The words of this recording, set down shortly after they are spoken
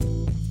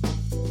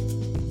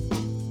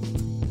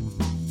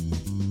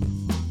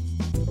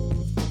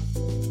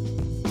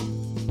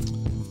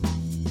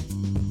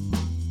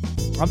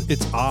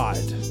It's odd.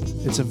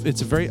 It's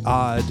a very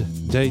odd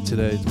day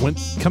today. When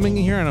coming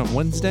in here on a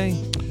Wednesday.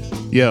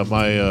 Yeah,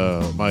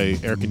 my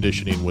air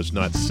conditioning was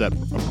not set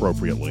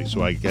appropriately,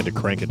 so I had to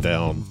crank it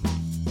down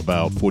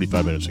about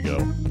 45 minutes ago.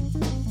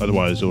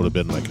 Otherwise, it would have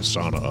been like a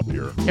sauna up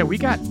here. Yeah, we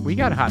got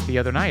hot the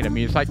other night. I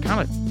mean, it's like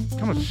kind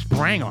of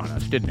sprang on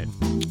us, didn't it?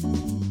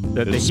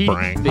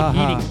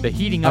 The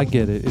heating up. I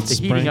get it. It's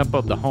the heating up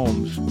of the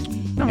homes.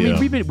 No, I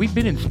mean we've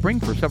been in spring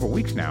for several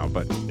weeks now,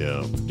 but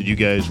yeah. Did you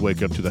guys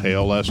wake up to the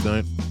hail last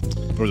night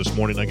or this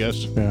morning? I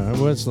guess. Yeah, it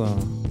was.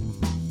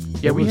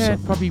 Yeah, we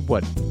had probably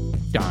what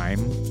dime.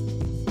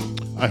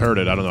 I heard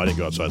it. I don't know. I didn't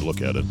go outside to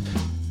look at it.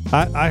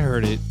 I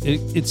heard it.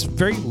 It's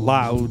very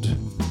loud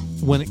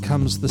when it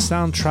comes. The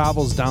sound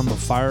travels down the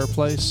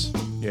fireplace.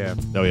 Yeah.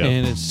 Oh yeah.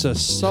 And it's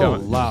just so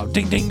loud.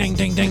 Ding ding ding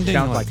ding ding ding.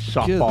 Sounds like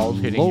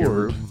softballs hitting your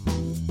roof.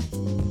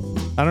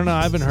 I don't know.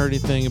 I haven't heard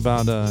anything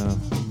about a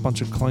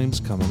bunch of claims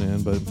coming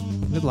in, but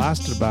it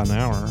lasted about an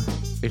hour.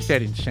 They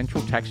said in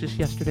Central Texas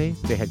yesterday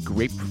they had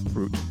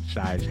grapefruit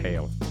size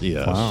hail.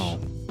 Yes. Wow.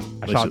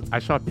 I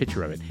saw a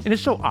picture of it, and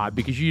it's so odd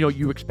because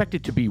you expect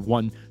it to be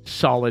one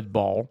solid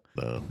ball,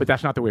 but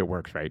that's not the way it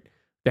works, right?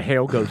 The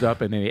hail goes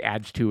up and then it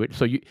adds to it,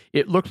 so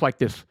it looks like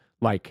this,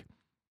 it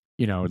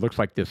looks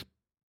like this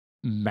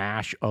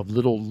mash of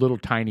little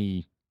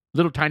tiny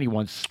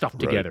ones stuffed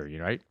together,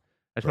 right?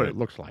 That's what it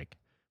looks like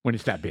when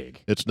it's that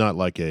big. It's not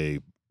like a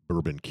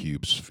bourbon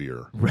cube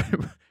sphere.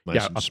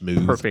 Nice and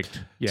smooth.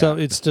 Perfect. Yeah. So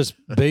it's just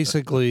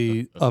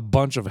basically a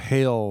bunch of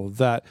hail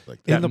that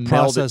in the melded,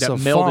 process of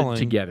falling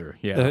together.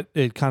 Yeah.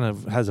 It kind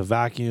of has a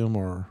vacuum,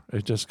 or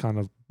it just kind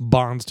of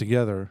bonds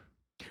together.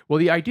 Well,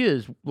 the idea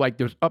is like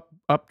there's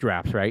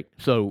updrafts, right?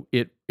 So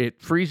it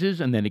freezes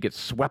and then it gets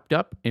swept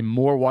up and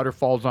more water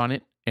falls on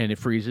it and it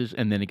freezes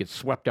and then it gets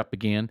swept up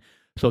again.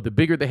 So the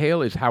bigger the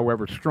hail is,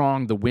 however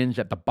strong the winds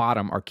at the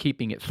bottom are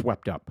keeping it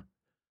swept up.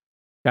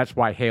 That's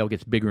why hail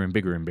gets bigger and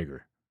bigger and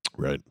bigger.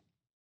 Right.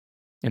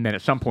 And then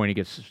at some point it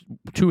gets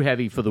too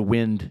heavy for the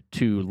wind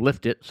to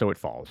lift it, so it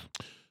falls.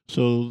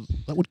 So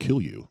that would kill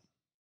you.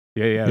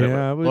 Yeah.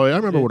 I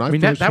remember when I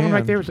mean, first... that one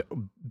right there is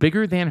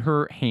bigger than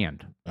her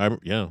hand. I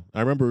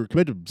remember...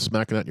 Committed to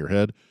smacking that in your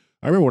head.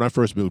 I remember when I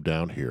first moved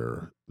down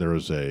here, there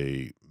was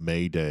a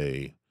May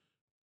Day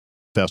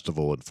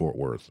festival in Fort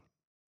Worth.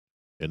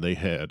 And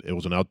it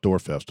was an outdoor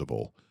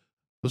festival.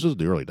 This is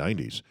the early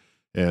 90s.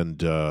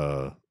 And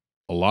a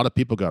lot of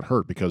people got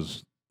hurt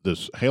because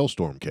this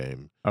hailstorm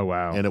came. Oh,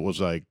 wow. And it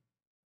was like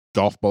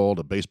golf ball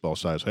to baseball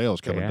size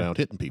hails coming down,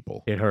 hitting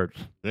people. It hurts.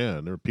 Yeah,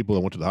 and there were people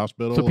that went to the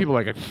hospital. So people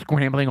like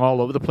scrambling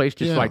all over the place,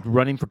 just like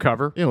running for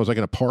cover. Yeah, it was like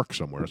in a park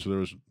somewhere. So there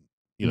was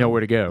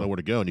nowhere to go. Nowhere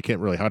to go. And you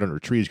can't really hide under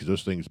trees because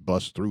those things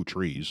bust through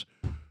trees.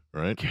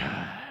 Right?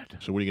 God.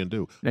 So what are you going to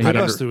do? They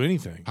bust through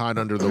anything. Hide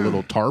under the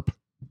little tarp.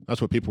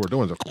 That's what people were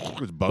doing.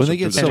 When they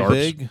get so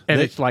big.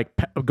 And it's like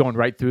going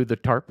right through the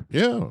tarp.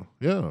 Yeah.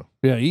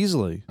 Yeah,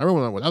 easily. I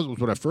remember that was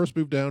when I first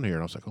moved down here,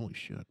 and I was like, holy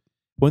shit.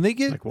 When they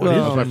get... This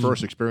was my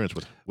first experience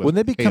with when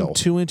they become hail.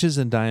 2 inches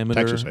in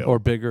diameter or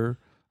bigger,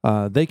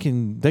 they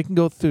can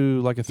go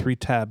through like a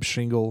 3-tab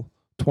shingle,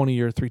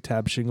 20-year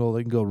 3-tab shingle.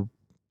 They can go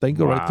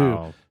right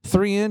through.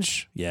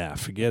 3-inch,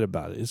 forget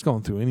about it. It's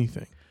going through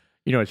anything.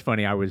 You know, it's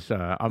funny. I was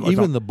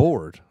even the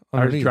board.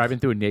 I was driving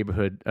through a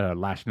neighborhood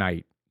last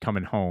night,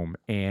 coming home,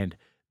 and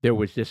there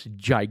was this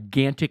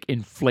gigantic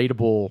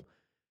inflatable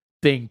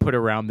thing put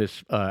around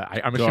this.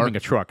 I'm assuming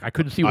a truck. I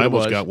couldn't see what it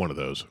was. I almost got one of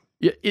those.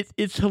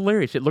 It's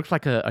hilarious. It looks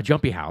like a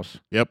jumpy house.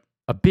 Yep.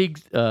 A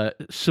big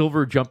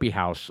silver jumpy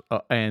house,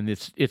 and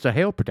it's a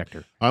hail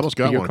protector. I almost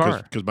got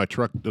one because my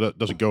truck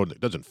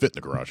doesn't fit in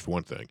the garage, for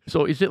one thing.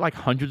 So is it like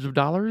hundreds of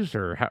dollars,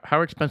 or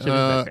how expensive is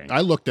that thing?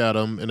 I looked at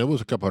them, and it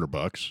was a couple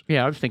 $100.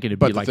 Yeah, I was thinking it'd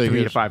be like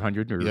 $300 to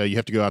 $500. Yeah, you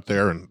have to go out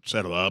there and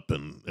set it up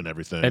and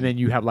everything. And then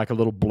you have like a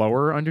little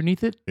blower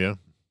underneath it. Yeah.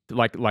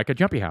 Like a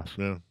jumpy house.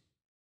 Yeah.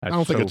 I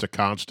don't think it's a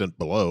constant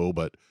blow,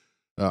 but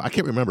I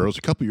can't remember. It was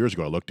a couple years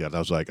ago I looked at it. I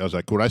was like,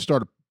 when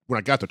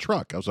I got the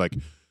truck, I was like,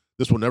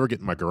 this will never get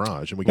in my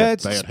garage, and we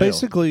got bad hail.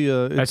 Basically,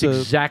 that's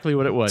exactly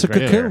what it was. It's a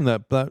cocoon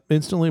that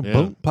instantly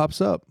boom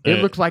pops up.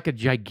 It looks like a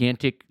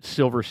gigantic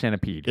silver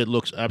centipede. It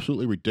looks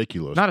absolutely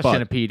ridiculous. Not a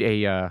centipede,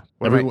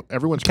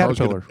 everyone's car is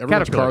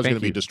going to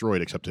be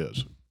destroyed except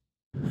his.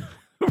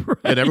 Right.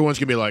 And everyone's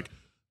going to be like,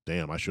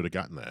 damn, I should have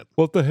gotten that.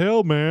 What the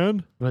hell,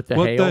 man? What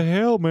the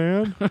hell,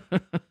 man?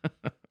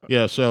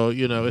 Yeah, so,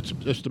 it's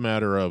just a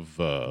matter of...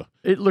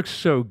 it looks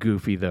so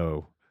goofy,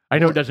 though. I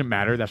know it doesn't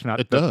matter. That's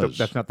not.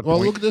 That's not the point. Well,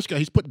 look at this guy.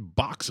 He's putting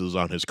boxes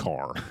on his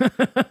car,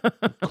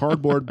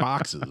 cardboard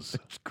boxes.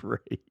 That's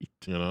great.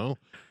 Yeah,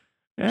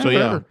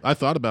 so I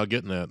thought about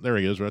getting that. There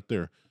he is, right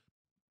there.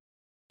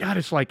 God,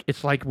 it's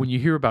like when you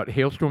hear about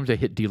hailstorms that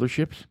hit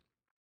dealerships.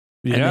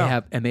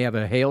 Yeah, and they have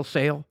a hail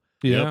sale.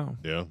 Yeah,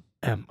 yeah.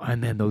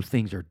 And then those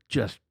things are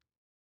just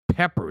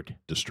peppered,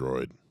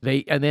 destroyed.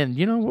 And then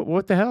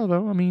what the hell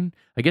though? I mean,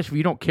 I guess if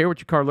you don't care what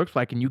your car looks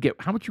like, and you get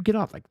how much you get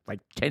off, like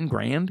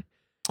 $10,000.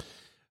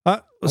 I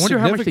wonder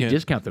how much they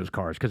discount those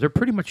cars because they're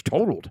pretty much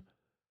totaled.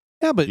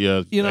 Yeah, but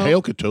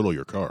hail could total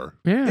your car.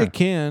 Yeah, it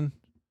can.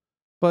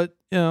 But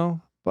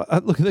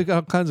But look, they got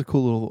all kinds of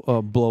cool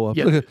little blow ups.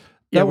 Yeah. Look at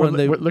that one.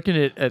 We're looking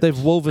at They've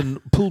woven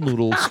pool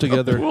noodles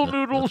together. Pool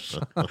noodles.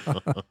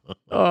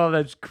 Oh,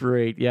 that's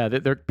great. Yeah,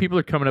 people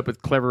are coming up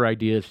with clever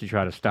ideas to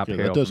try to stop hail.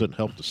 That doesn't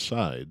help the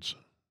sides.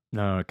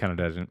 No, it kind of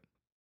doesn't.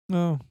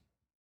 No.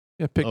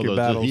 Yeah, pick your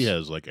battles. He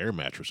has like air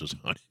mattresses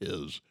on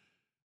his.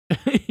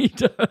 He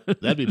does.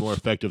 That'd be more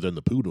effective than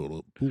the pool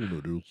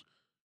noodles.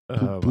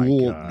 Oh my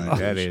God,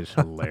 that is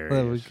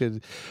hilarious.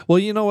 Well,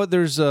 you know what?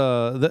 There's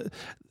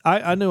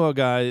I know a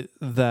guy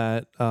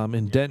that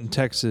in Denton,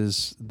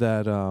 Texas,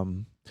 that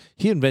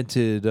he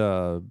invented.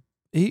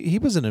 He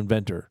was an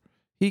inventor.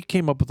 He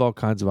came up with all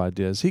kinds of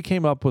ideas. He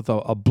came up with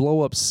a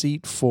blow up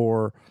seat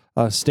for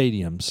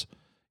stadiums.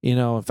 You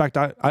know, in fact,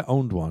 I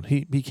owned one.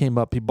 He came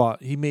up.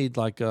 He made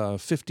like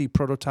 50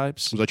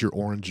 prototypes. Was that your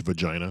orange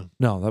vagina?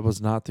 No, that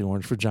was not the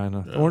orange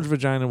vagina. No. Orange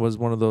vagina was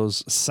one of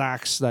those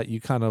sacks that you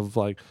kind of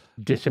like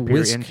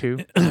disappear into.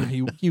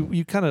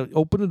 you kind of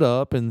open it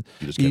up and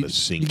you just kind of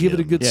sink. You give it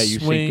a good you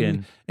swing, sink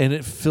in. And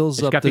it fills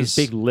it's up. Got these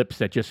big lips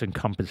that just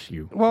encompass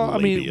you. Well, I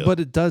mean,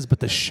 but it does. But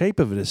the shape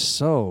of it is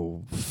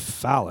so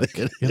phallic.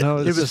 You know,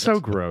 it was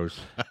so gross.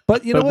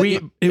 But you know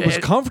what? It was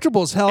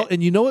comfortable as hell,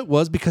 and you know it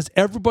was because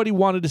everybody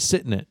wanted to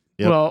sit in it.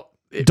 Yep. Well,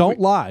 don't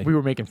lie. We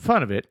were making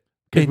fun of it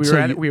because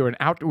we were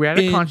at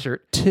a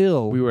concert.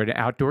 We were at an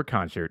outdoor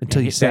concert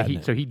until you sat in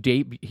it. So he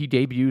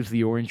debuts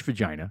the orange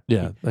vagina.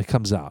 Yeah, that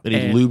comes out, and he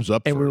lubes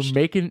up. And first.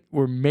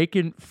 we're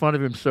making fun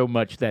of him so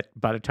much that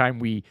by the time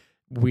we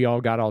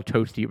all got all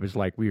toasty, it was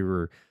like we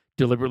were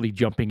deliberately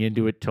jumping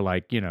into it to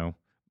like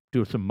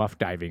do some muff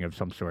diving of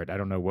some sort. I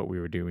don't know what we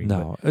were doing.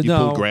 No, you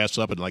pulled grass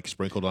up and like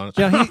sprinkled on it.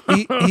 Yeah,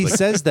 he like,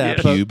 says that.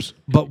 Cubes.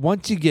 But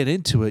once you get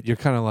into it, you're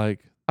kind of like.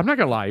 I'm not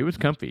gonna lie, it was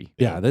comfy.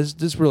 Yeah, this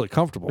is really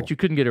comfortable. But you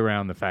couldn't get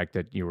around the fact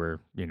that you were,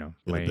 laying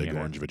a big in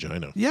orange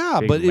vagina.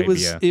 Yeah, but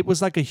it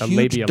was like a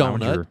huge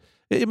donut. Lounger.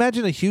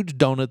 Imagine a huge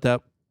donut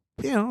that,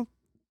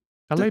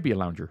 a labia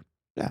lounger.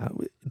 Yeah,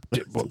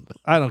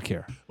 I don't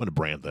care. I'm gonna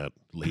brand that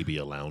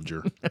labia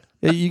lounger.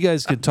 You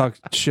guys can talk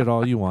shit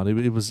all you want.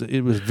 It was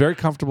very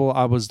comfortable.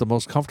 I was the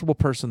most comfortable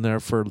person there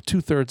for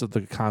 2/3 of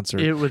the concert.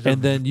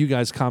 Then you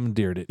guys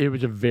commandeered it. It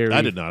was a very.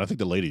 I did not. I think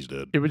the ladies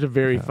did. It was a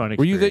very fun experience.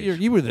 Were you there?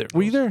 You were there.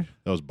 Were you there?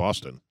 That was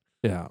Boston.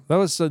 Yeah, that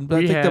was. I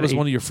think that was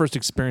one of your first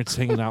experiences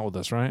hanging out with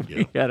us, right?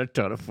 Yeah. We had a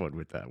ton of fun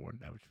with that one.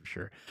 That was for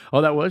sure.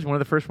 Oh, that was one of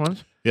the first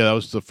ones. Yeah, that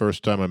was the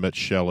first time I met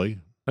Shelley.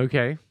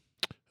 Okay.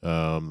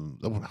 How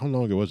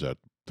long ago was that?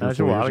 That was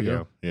a while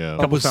ago.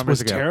 Yeah.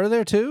 Was Tara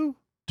there too?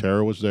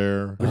 Tara was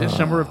there. Was it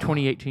summer of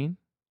 2018?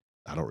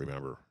 I don't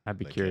remember. I'd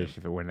be curious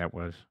if when that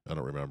was. I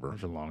don't remember. It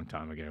was a long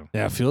time ago.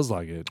 Yeah, it feels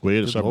like it. We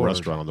ate at some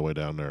restaurant on the way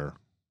down there.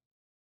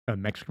 A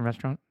Mexican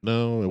restaurant?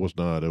 No, it was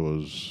not. It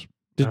was.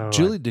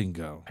 Julie didn't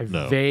go. I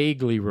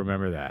vaguely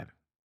remember that.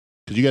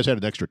 Because you guys had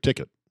an extra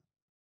ticket.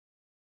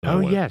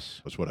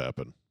 Yes. That's what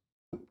happened.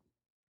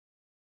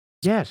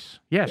 Yes,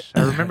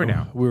 I remember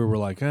now. We were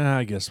like,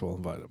 I guess we'll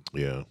invite him.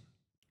 Yeah.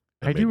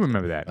 I do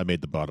remember that. I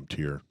made the bottom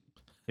tier.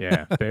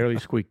 Yeah, barely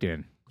squeaked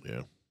in.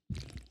 Yeah.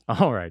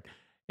 All right.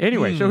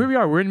 Anyway, so here we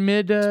are. We're in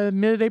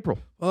mid-April.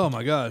 Oh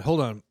my God!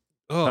 Hold on.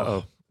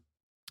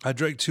 I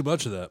drank too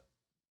much of that.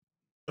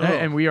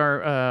 And we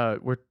are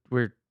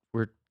we're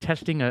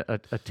testing a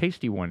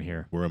tasty one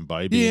here. We're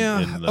imbibing.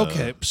 Yeah.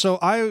 Okay. So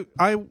I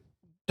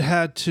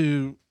had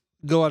to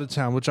go out of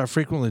town, which I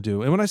frequently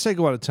do. And when I say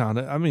go out of town,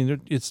 I mean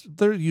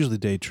they're usually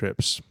day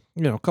trips.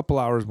 A couple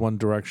hours one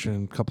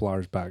direction, a couple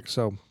hours back.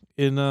 So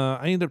I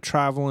ended up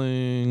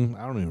traveling.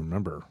 I don't even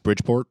remember.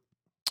 Bridgeport.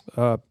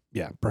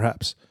 Yeah,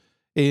 perhaps.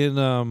 And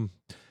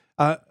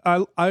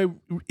I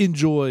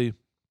enjoy.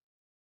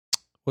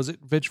 Was it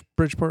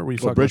Bridgeport?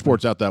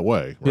 Bridgeport's out that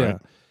way, right? Yeah.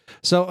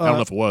 So I don't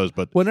know if it was,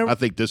 but I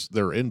think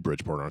they're in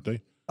Bridgeport, aren't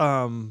they?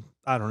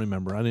 I don't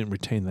remember. I didn't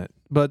retain that.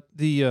 But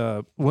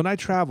when I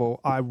travel,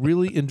 I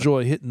really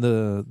enjoy hitting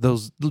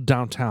those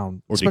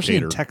downtown, or especially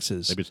Decatur. In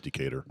Texas. Maybe it's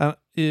Decatur.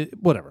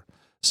 Whatever.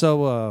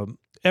 So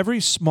every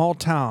small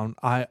town,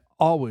 I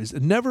always,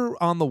 never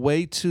on the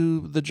way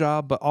to the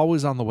job, but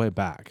always on the way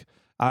back.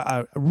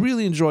 I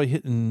really enjoy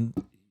hitting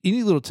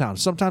any little town.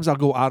 Sometimes I'll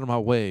go out of my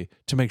way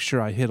to make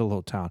sure I hit a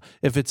little town.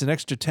 If it's an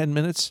extra 10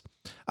 minutes,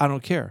 I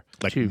don't care.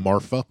 Like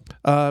Marfa?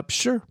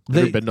 Sure.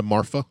 Have you been to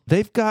Marfa?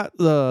 They've got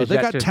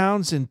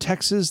towns in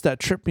Texas that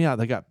trip me out.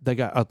 They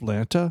got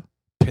Atlanta,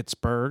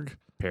 Pittsburgh,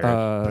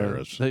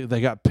 Paris.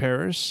 They got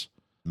Paris,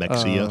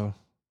 Mexia.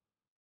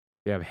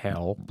 They have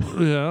hell.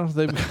 Yeah,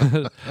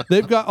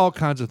 they've got all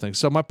kinds of things.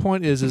 So my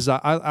point is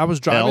I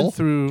was driving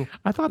through.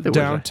 I thought there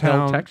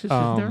downtown was a Texas,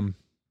 isn't there?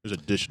 There's a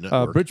Dish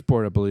Network.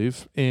 Bridgeport, I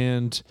believe,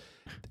 and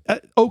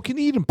Oak and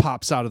Eden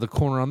pops out of the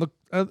corner on the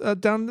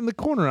down in the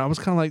corner. I was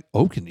kind of like,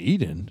 Oak and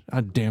Eden.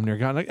 I damn near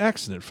got in an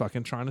accident,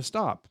 fucking trying to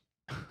stop.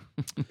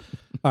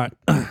 All right,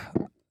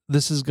 I'm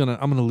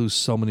gonna lose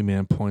so many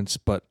man points,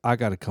 but I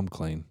got to come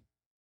clean.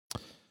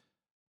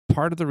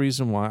 Part of the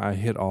reason why I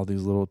hit all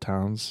these little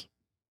towns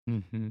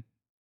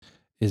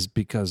is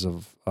because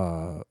of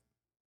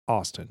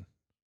Austin.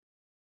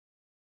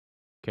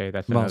 Okay,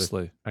 that's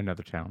mostly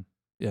another town.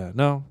 Yeah,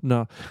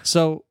 no.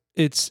 So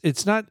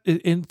it's not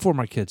for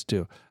my kids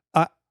too.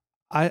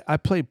 I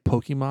play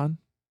Pokemon,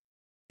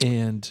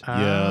 and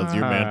yeah,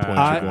 your man points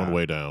are going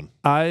way down.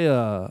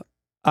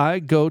 I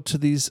go to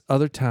these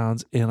other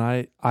towns, and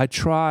I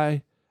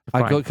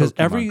go because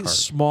every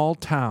small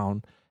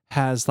town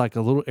has like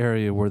a little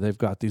area where they've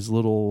got these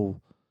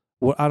little,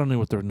 I don't know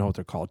what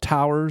they're called,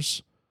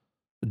 towers,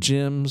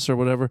 gyms, or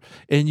whatever,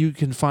 and you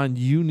can find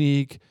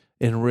unique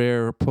and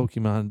rare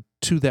Pokemon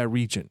to that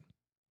region.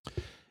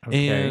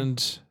 Okay.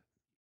 And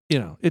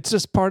it's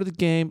just part of the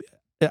game.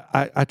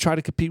 I try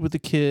to compete with the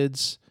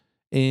kids,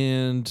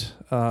 and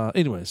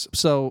anyways,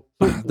 so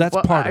that's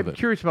part of it. I'm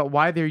curious about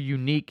why they're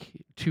unique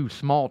to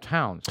small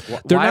towns.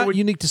 They're not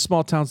unique to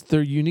small towns.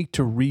 They're unique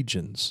to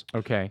regions.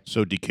 Okay.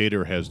 So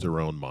Decatur has their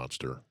own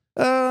monster.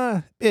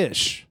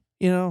 Ish.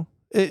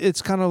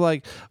 It's kind of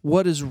like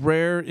what is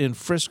rare in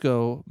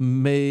Frisco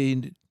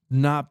may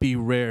not be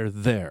rare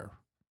there.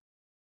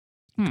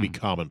 It could be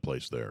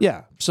commonplace there.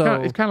 Yeah.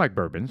 So it's kind of like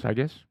bourbons, I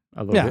guess.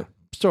 A little bit.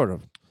 Sort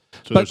of.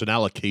 So there's an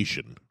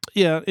allocation.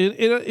 Yeah,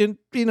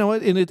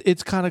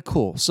 it's kind of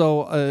cool.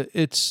 So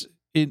it's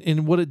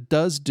what it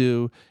does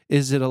do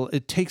is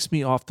it takes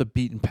me off the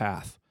beaten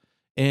path,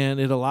 and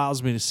it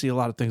allows me to see a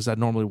lot of things I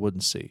normally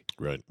wouldn't see.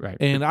 Right.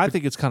 And I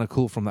think it's kind of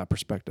cool from that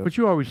perspective. But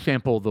you always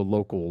sample the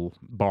local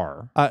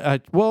bar.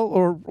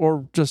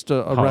 Or just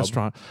a pub,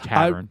 restaurant,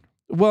 tavern.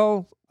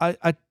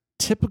 I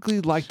typically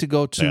like to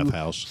go to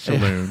bathhouse,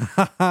 saloon.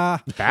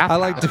 Bathhouse. I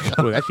like to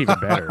go. Ooh, that's even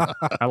better.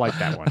 I like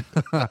that one.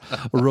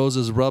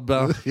 Rose's rub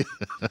down.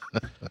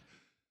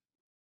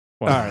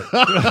 All right.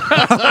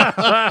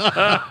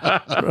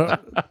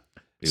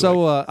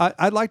 So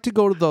I'd like to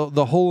go to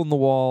the hole in the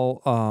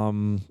wall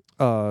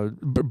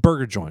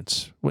burger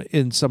joints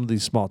in some of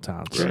these small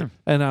towns. Sure.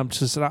 And I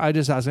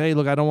just ask, hey,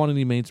 look, I don't want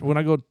any main. When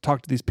I go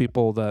talk to these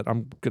people that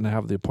I'm going to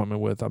have the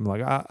appointment with, I'm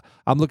like,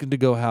 I'm looking to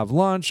go have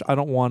lunch. I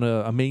don't want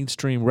a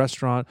mainstream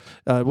restaurant.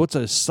 What's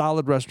a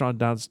solid restaurant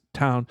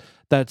downtown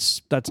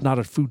that's not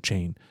a food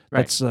chain?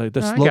 Right.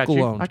 That's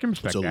local owned. I can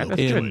respect that.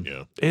 That's good.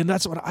 Yeah. And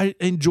that's what I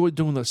enjoyed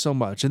doing that so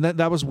much. And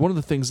that was one of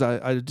the things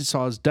I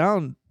saw us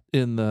down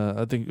in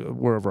I think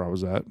wherever I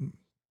was at,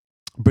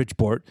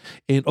 Bridgeport,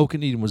 and Oak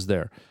and Eden was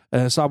there.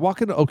 So I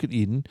walk into Oak and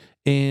Eden,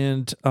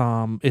 and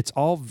it's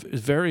all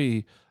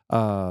very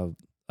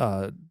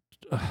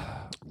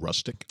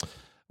rustic.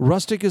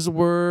 Rustic is a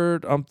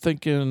word. I'm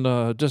thinking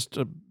just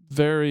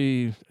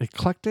very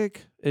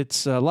eclectic.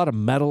 It's a lot of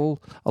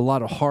metal, a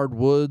lot of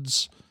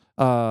hardwoods,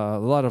 a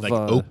lot of like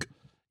oak.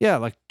 Yeah,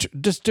 like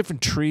just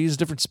different trees,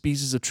 different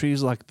species of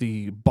trees. Like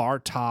the bar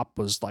top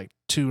was like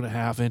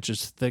 2.5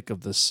 inches thick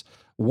of this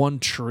one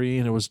tree,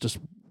 and it was just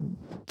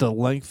the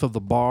length of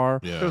the bar.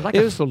 Yeah. It was like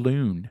a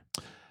saloon.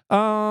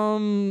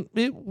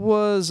 It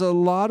was a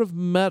lot of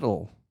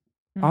metal.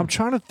 I'm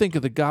trying to think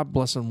of the God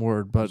blessing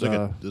word, but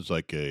it's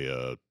like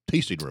a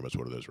tasting room. That's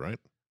what it is, right?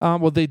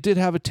 Well, they did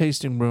have a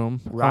tasting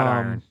room. Wrought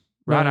iron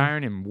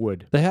and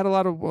wood. They had a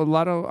lot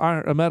of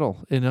iron,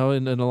 metal, and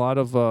a lot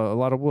of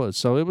wood.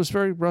 So it was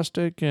very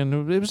rustic,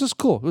 and it was just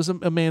cool. It was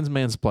a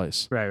man's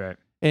place. Right.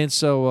 And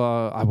so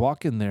I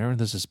walk in there, and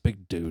there's this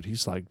big dude.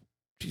 He's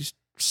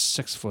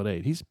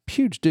 6'8". He's a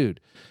huge dude,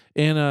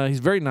 and he's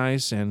very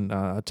nice. And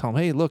I tell him,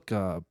 hey, look,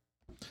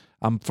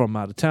 I'm from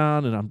out of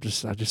town, and I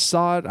just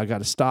saw it. I got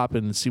to stop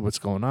and see what's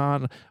going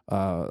on.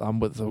 I'm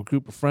with a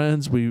group of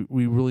friends. We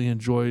really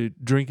enjoy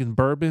drinking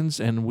bourbons,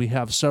 and we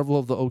have several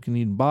of the Oak and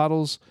Eden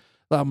bottles.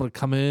 I'm going to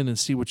come in and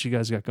see what you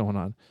guys got going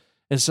on.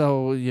 And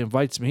so he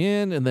invites me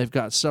in, and they've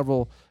got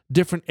several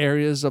different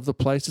areas of the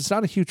place. It's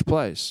not a huge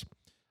place.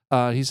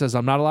 He says,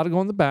 I'm not allowed to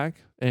go in the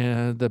back.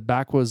 And the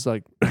back was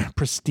like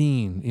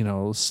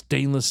pristine,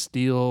 stainless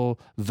steel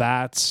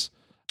vats.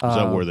 Is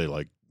that where they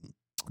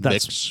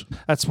mix?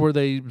 That's where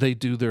they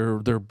do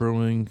their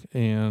brewing.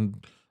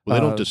 And well,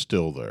 they don't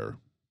distill there.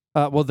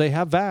 Well, they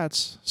have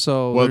vats,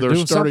 so they're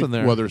doing something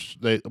there. Well,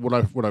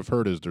 what I've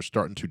heard is they're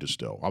starting to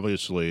distill.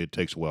 Obviously, it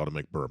takes a while to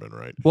make bourbon,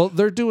 right? Well,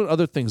 they're doing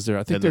other things there.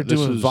 I think they're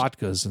doing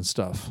vodkas and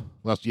stuff.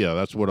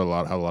 That's what how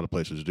a lot of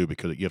places do,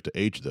 because you have to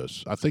age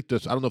this. I think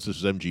this. I don't know if this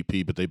is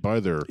MGP, but they buy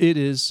their. It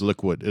is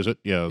liquid. Is it?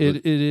 Yeah.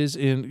 It is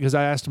in, because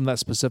I asked him that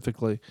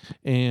specifically,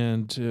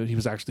 and he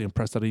was actually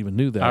impressed that I even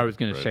knew that. I was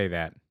going to say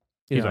that.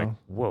 He's like,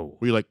 whoa.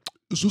 Were you like,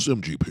 is this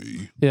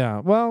MGP? Yeah.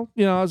 Well,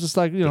 I was just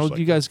like,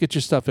 you guys get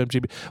your stuff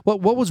MGP.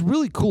 What was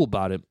really cool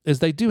about it is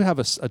they do have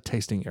a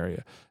tasting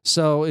area.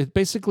 So it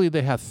basically,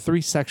 they have 3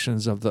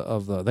 sections of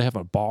they have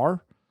a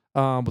bar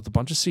with a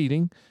bunch of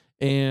seating,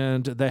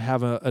 and they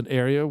have an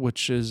area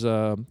which is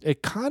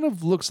it kind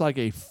of looks like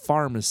a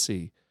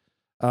pharmacy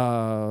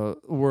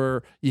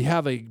where you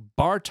have a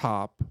bar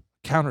top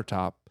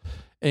countertop,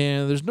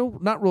 and there's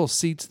not real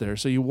seats there.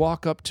 So you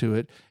walk up to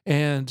it,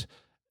 and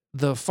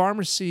the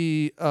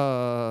pharmacy,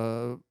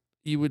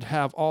 you would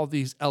have all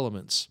these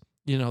elements,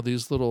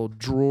 these little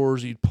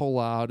drawers you'd pull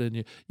out,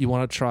 and you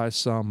want to try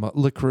some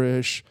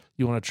licorice,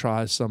 you want to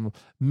try some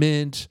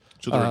mint,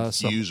 so they're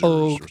some infusers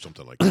oak, or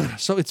something like that.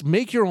 So it's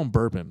make your own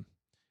bourbon,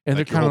 and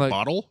like they're kind of like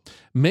bottle.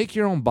 Make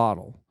your own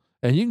bottle,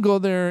 and you can go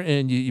there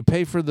and you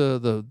pay for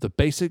the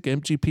basic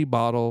MGP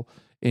bottle,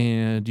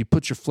 and you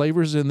put your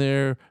flavors in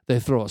there. They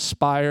throw a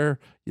spire,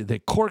 they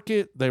cork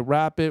it, they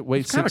wrap it,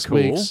 wait 6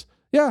 weeks.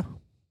 Yeah,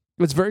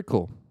 it's very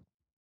cool.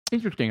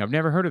 Interesting. I've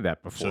never heard of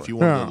that before. So if you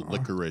want the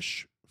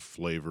licorice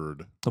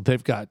flavored,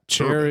 they've got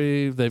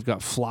cherry, they've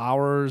got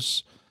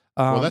flowers.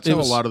 Well, that's how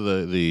a lot of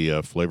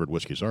the flavored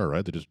whiskeys are,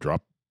 right? They just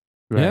drop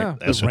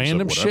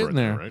random shit in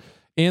there. Right?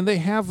 And they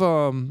have,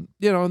 and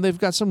they've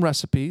got some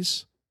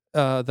recipes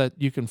that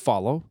you can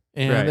follow.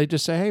 And they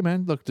just say, hey,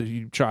 man, look,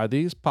 you try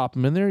these, pop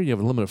them in there. You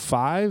have a limit of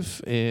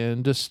 5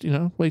 and just,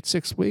 wait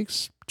 6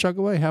 weeks, chug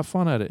away, have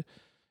fun at it.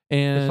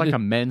 And it's like a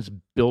men's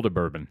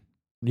Build-A-Bourbon.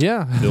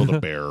 Yeah.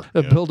 Build-A-Bear.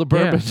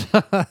 Build-A-Bourbon.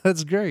 Yeah.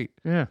 That's great.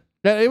 Yeah.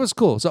 Yeah, it was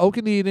cool. So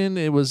Oaken-Eden,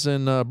 it was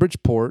in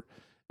Bridgeport.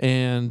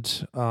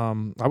 And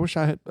I wish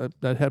I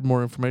had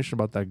more information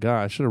about that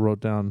guy. I should have wrote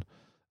down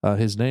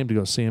his name to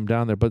go see him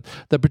down there. But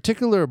the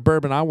particular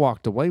bourbon I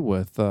walked away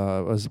with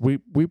was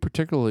we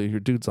particularly, your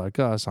dudes like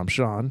us, I'm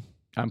Sean.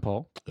 I'm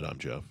Paul. And I'm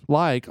Jeff.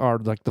 Are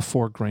like the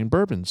 4 grain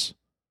bourbons.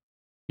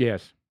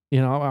 Yes.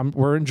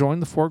 We're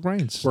enjoying the 4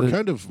 grains. We're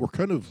kind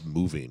of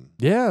moving.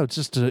 Yeah, it's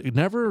just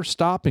never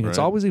stopping. Right? It's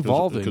always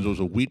evolving. Because it was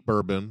a wheat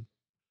bourbon.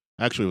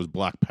 Actually, it was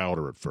black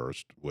powder at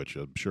first, which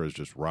I'm sure is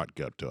just rot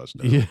gut to us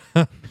now. Yeah,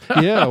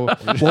 yeah.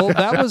 Well,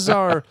 that was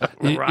our.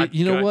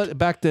 You know what?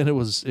 Back then, it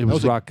was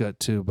rot gut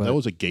too. But that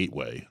was a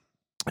gateway.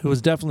 It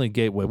was definitely a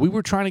gateway. We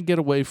were trying to get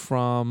away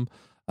from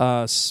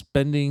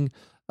saving,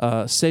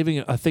 I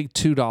think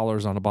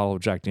 $2 on a bottle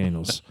of Jack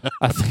Daniels.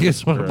 I think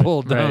it's what it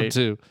boiled down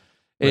to.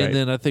 And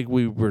then I think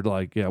we were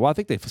like, I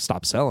think they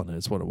stopped selling it.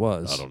 Is what it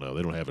was. I don't know.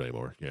 They don't have it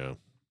anymore. Yeah.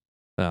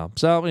 No.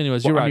 So,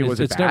 anyways, you're right.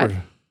 It's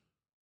never.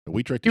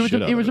 We drank the shit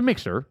out of it. It was a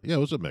mixer. Yeah, it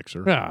was a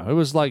mixer. Yeah, it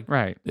was like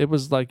It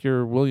was like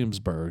your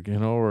Williamsburg,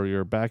 or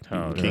your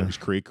Kings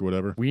Creek or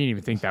whatever. We didn't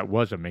even think that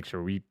was a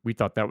mixer. We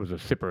thought that was a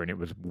sipper, and it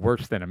was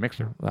worse than a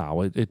mixer. Wow,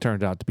 it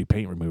turned out to be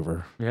paint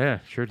remover. Yeah,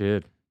 sure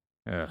did.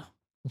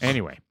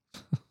 Anyway.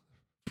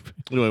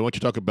 Anyway, why don't you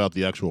talk about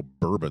the actual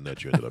bourbon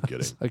that you ended up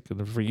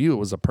getting? For you, it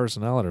was a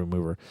personality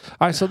remover.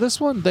 All right, so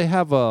this one they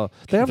have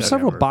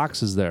several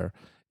boxes there,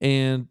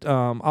 and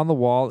on the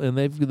wall, and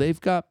they've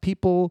got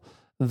people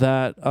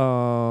that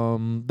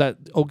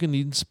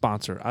Oaken-Eden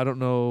sponsor. I don't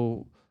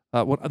know.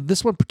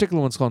 This one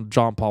particular one's called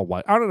John Paul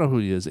White. I don't know who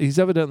he is. He's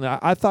evidently.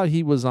 I thought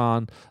he was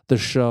on the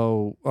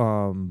show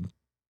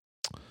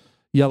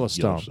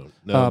Yellowstone.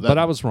 No, but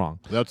I was wrong.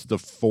 That's the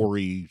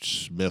Forey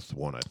Smith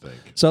one, I think.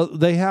 So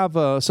they have.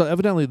 So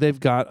evidently they've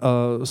got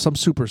some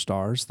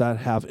superstars that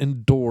have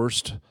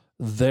endorsed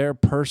their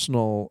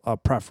personal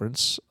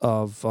preference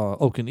of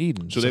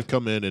Oaken-Eden. So they've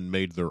come in and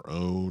made their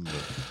own.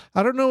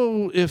 I don't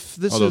know if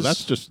this Although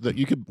that's just that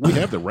we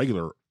have the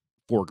regular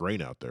 4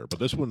 grain out there, but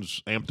this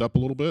one's amped up a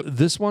little bit.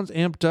 This one's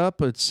amped up.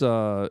 It's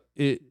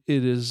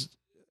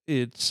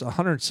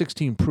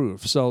 116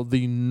 proof. So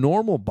the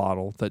normal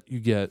bottle that you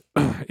get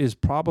is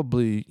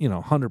probably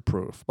 100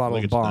 proof. Bottle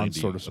of bond,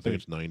 sort of. I think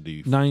it's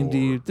 90.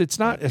 90. It's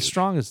not as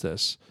strong as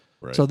this.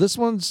 Right. So this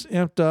one's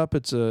amped up.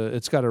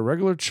 It's got a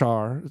regular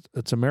char.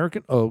 It's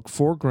American oak,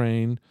 4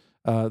 grain.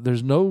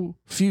 There's no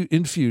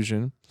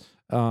infusion.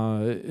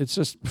 It's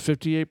just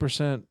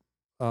 58%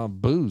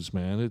 booze,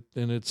 man.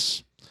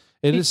 It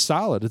is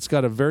solid. It's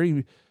got a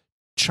very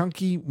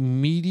chunky,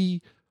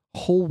 meaty,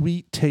 whole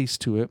wheat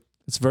taste to it.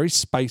 It's very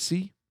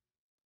spicy.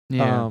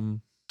 Yeah. I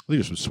think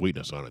there's some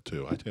sweetness on it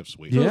too. I have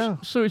sweetness. Yeah.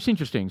 So it's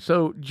interesting.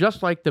 So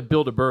just like the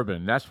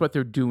Build-A-Bourbon, that's what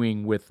they're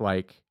doing with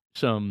like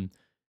some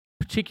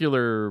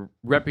particular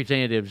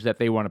representatives that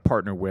they want to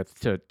partner with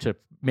to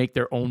make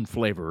their own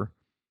flavor,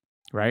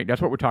 right?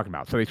 That's what we're talking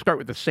about. So they start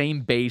with the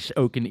same base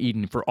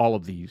Oaken-Eden for all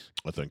of these.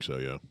 I think so,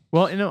 yeah.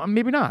 Well,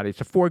 maybe not.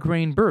 It's a 4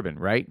 grain bourbon,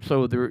 right?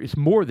 So there is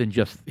more than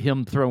just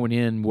him throwing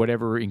in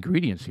whatever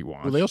ingredients he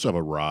wants. Well, they also have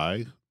a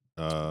rye.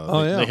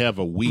 They have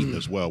a wheat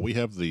as well. We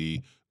have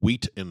the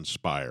Wheat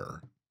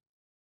Inspire,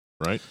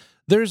 right?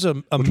 There's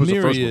a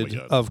myriad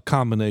of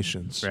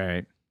combinations.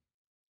 Right.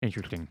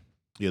 Interesting.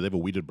 Yeah, they have a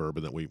wheated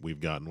bourbon that we've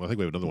gotten. Well, I think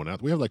we have another one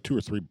out. We have like 2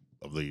 or 3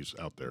 of these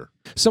out there.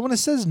 So when it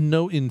says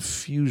no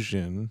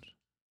infusion,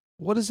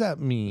 what does that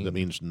mean? That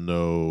means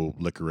no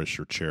licorice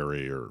or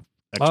cherry or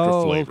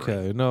extra flavor.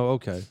 Okay. No,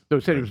 okay. So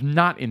it said it was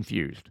not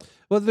infused.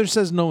 Well, there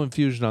says no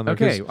infusion on there.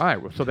 Okay, all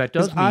right. So that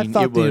does mean I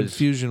thought the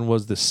infusion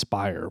was the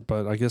spire,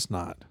 but I guess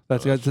not.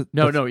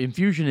 No.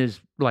 Infusion is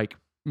like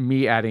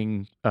me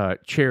adding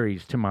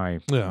cherries to my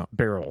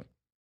barrel.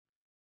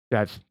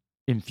 That's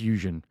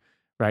infusion,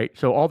 right?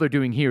 So all they're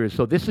doing here is,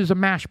 so this is a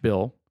mash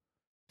bill.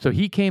 So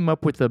he came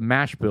up with the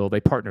mash bill. They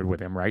partnered with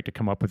him, right, to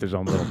come up with his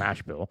own little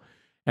mash bill.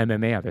 And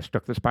then they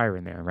stuck the spire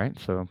in there, right?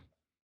 So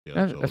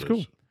that's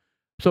cool.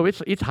 So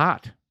it's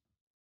hot.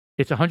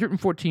 It's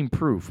 114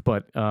 proof,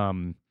 but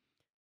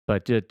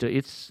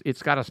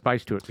it's got a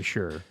spice to it for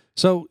sure.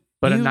 So,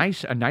 a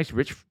nice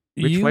rich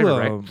flavor,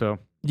 right? So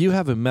you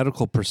have a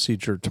medical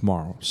procedure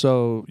tomorrow.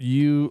 So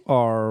you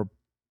are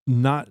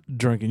not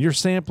drinking. You're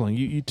sampling.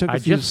 You took. I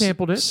just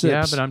sampled it. Sips,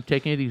 yeah, but I'm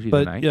taking it easy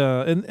tonight.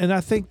 Yeah, and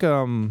I think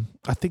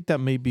that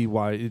may be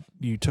why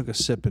you took a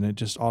sip and it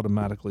just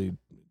automatically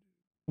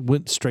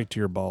went straight to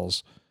your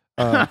balls.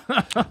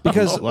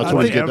 Because that's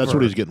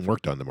what he's getting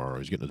worked on tomorrow.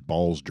 He's getting his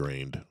balls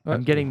drained.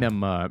 I'm getting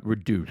them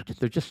reduced.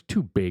 They're just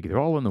too big. They're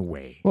all in the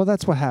way. Well,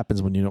 that's what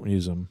happens when you don't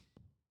use them.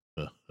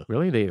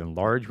 Really? They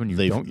enlarge when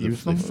you don't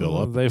use them? They fill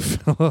up. They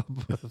fill up.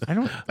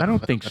 I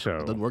don't think so.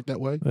 Doesn't work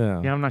that way? Yeah.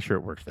 I'm not sure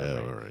it works that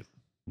way. All right.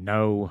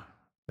 No,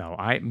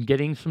 I'm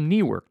getting some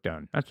knee work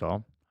done. That's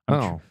all.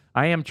 Oh.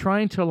 I am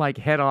trying to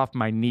head off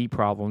my knee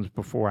problems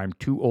before I'm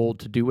too old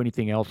to do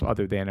anything else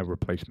other than a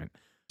replacement.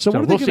 So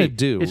what are they going to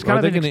do? It's kind are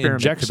of they going to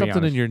inject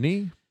something in your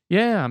knee?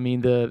 Yeah, I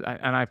mean and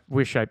I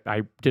wish I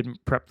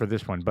didn't prep for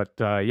this one, but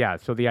yeah.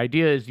 So the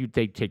idea is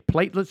they take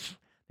platelets,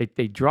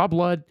 they draw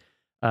blood,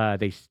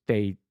 they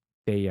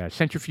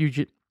centrifuge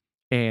it,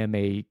 and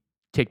they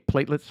take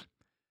platelets,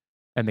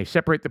 and they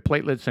separate the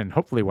platelets and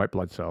hopefully white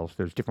blood cells.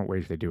 There's different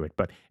ways they do it,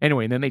 but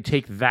anyway, and then they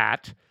take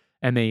that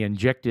and they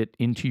inject it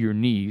into your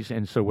knees,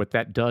 and so what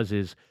that does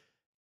is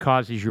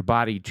causes your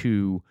body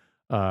to,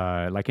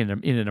 like in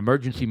an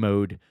emergency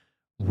mode,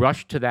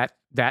 rush to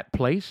that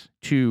place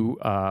to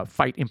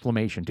fight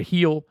inflammation, to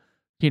heal,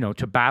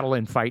 to battle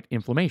and fight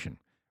inflammation,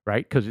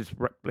 right? Because it's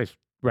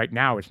right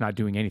now it's not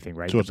doing anything,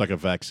 right? So it's like a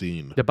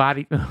vaccine. The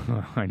body.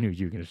 I knew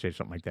you were going to say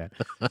something like that.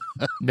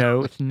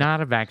 No, it's not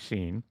a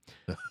vaccine.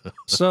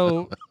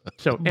 So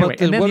anyway,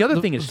 and then the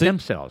other thing is stem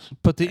cells.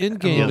 But the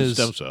end game is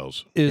stem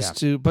cells.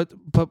 But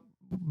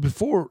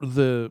before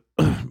that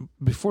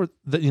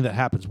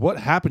happens, what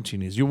happened to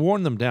your knees? You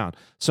worn them down.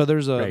 So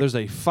there's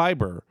a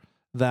fiber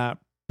that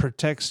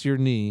protects your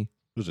knee.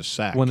 There's a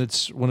sac when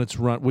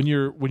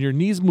your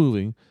knee's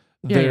moving.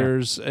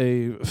 There's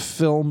a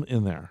film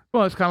in there.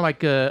 Well, it's kind of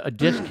like a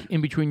disc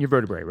in between your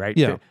vertebrae, right?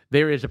 Yeah.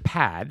 There is a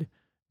pad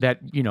that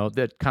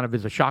that kind of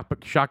is a shock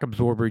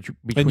absorber between.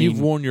 And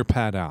you've worn your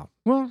pad out.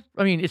 Well,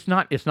 I mean, it's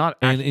not.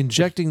 And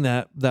injecting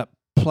that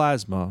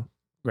plasma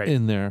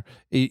in there,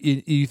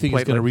 you think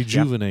it's going to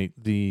rejuvenate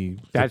the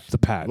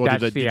pad? Well,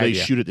 did they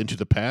shoot it into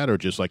the pad or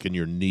just like in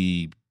your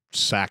knee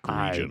sac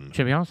region?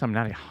 To be honest, I'm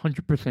not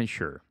 100%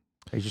 sure.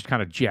 They just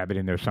kind of jab it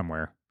in there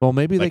somewhere. Well,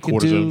 maybe like they can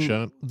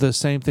do the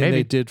same thing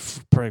they did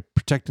for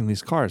protecting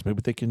these cars.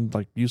 Maybe they can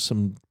use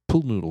some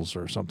pool noodles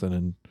or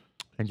something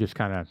and just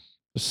kind of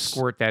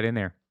squirt that in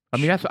there. I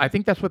mean, I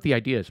think that's what the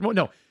idea is. Well,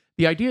 no,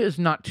 the idea is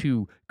not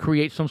to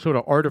create some sort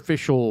of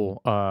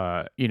artificial,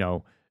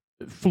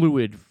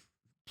 fluid,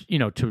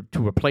 to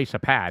replace a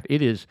pad.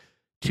 It is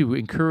to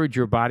encourage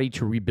your body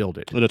to rebuild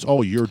it. And it's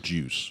all your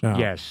juice. Yeah.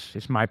 Yes,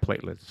 it's my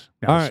platelets.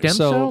 Now, stem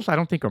cells, I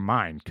don't think are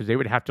mine because they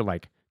would have to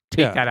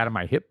take that out of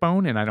my hip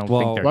bone, and I don't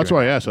think they're that's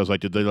why I asked. I was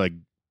like, did they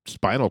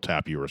spinal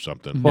tap you or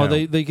something? Well,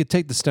 they could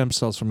take the stem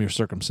cells from your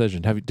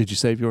circumcision. Did you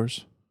save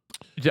yours?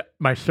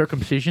 My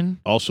circumcision?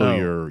 Also,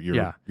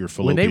 your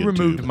fallopian when they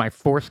removed tube. my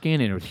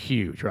foreskin, and it was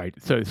huge, right?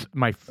 So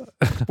my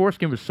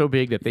foreskin was so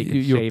big that they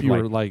could save you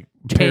were like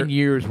 10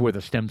 years worth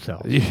of stem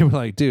cells. You were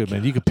like, dude,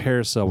 man, you could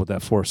paracel with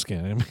that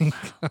foreskin. I mean,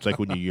 it's like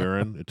when you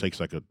urine; it takes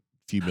like a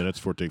few minutes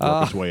for it to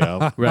work its way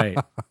out. Right?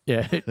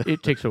 Yeah,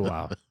 it takes a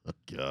while.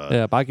 God.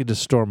 Yeah, if I could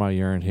just store my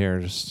urine here,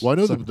 just I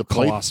know the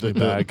colostomy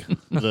bag.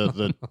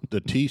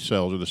 the T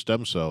cells or the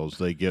stem cells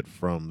they get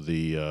from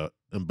the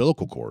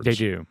umbilical cords. They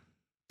do.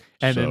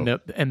 And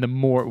then the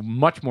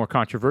much more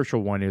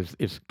controversial one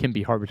can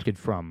be harvested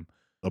from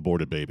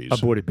aborted babies.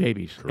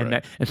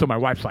 And so my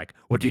wife's like,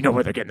 "Well, do you know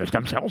where they're getting the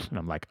stem cells?" And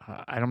I'm like,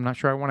 "I'm not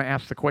sure. I want to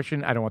ask the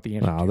question. I don't want the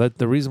answer." No,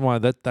 the reason why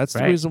that's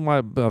the reason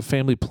why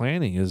family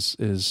planning is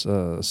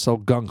so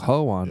gung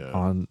ho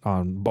on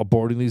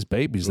aborting these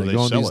babies. They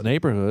go in these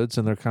neighborhoods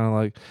and they're kind of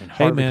like,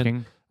 "Hey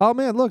man,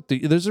 look,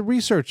 there's a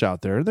research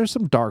out there. There's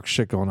some dark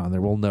shit going on there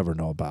we'll never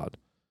know about."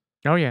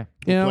 Oh yeah,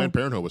 Planned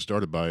Parenthood was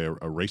started by a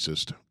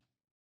racist.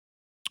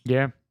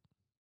 Yeah.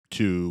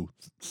 To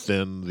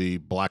thin the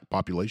black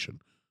population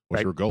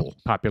was her goal.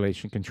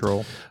 Population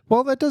control.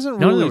 Well, that doesn't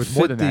really. It was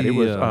more than that. It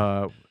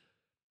was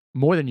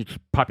more than just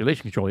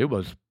population control. It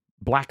was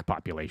black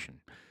population.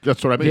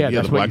 That's what I mean. Yeah,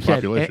 that's the black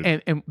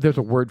population. And there's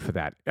a word for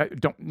that.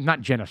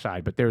 Not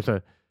genocide, but there's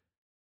a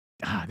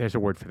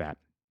word for that.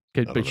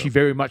 But she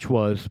very much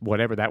was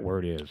whatever that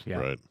word is. Yeah.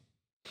 Right.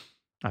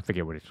 I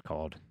forget what it's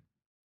called.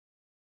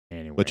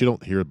 Anyway. But you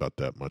don't hear about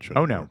that much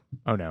anymore.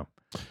 Oh no.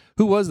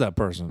 Who was that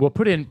person? Well,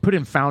 put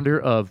in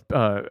founder of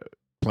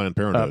Planned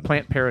Parenthood.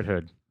 Planned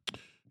Parenthood.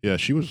 Yeah,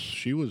 she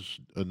was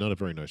not a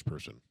very nice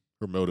person.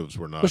 Her motives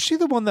were not. Was she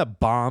the one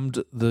that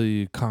bombed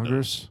the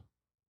Congress?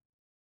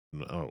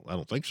 No, I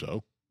don't think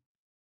so.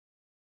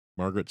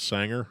 Margaret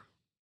Sanger.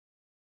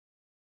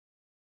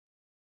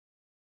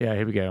 Yeah,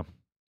 here we go.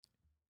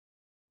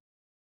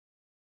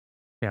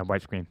 Yeah,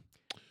 widescreen.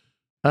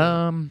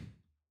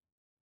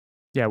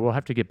 Yeah, we'll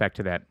have to get back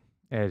to that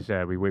as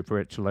we wait for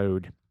it to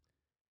load.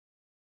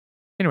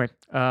 Anyway,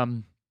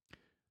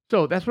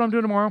 so that's what I'm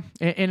doing tomorrow.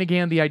 And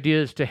again, the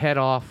idea is to head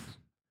off,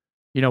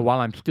 while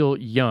I'm still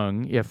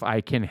young, if I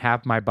can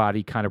have my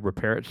body kind of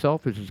repair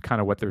itself. This is kind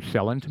of what they're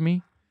selling to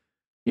me.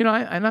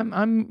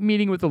 I'm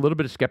meeting with a little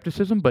bit of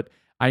skepticism, but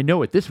I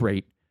know at this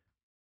rate,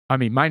 I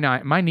mean,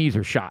 my knees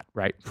are shot,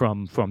 right,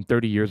 from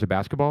 30 years of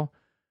basketball.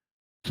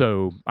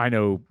 So I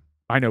know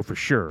for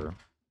sure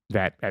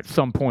that at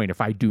some point,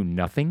 if I do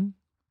nothing,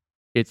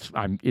 it's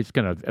going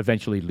to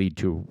eventually lead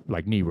to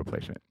like knee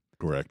replacement.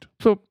 Correct.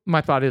 So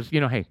my thought is,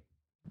 hey,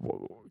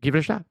 give it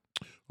a shot.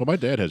 Well, my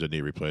dad has a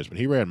knee replacement.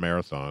 He ran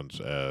marathons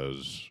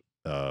as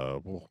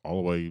all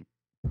the way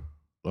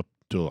up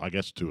to, I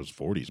guess, to his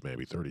 40s,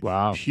 maybe 30s.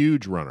 Wow.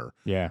 Huge runner.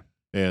 Yeah.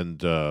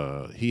 And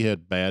he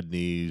had bad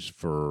knees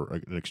for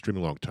an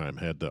extremely long time,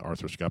 had the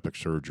arthroscopic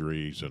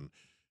surgeries and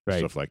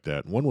stuff like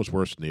that. And one was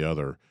worse than the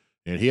other.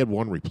 And he had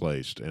one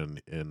replaced,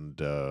 and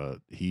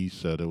he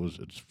said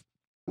it's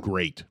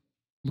great.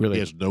 Really? He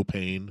has no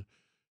pain.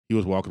 He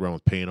was walking around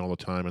with pain all the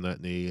time in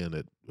that knee, and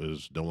it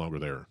was no longer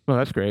there. Well,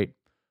 that's great.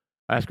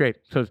 That's great.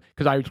 So,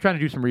 because I was trying to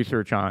do some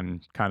research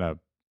on kind of,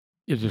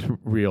 is this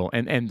real?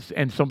 And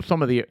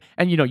some of the,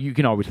 and you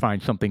can always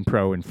find something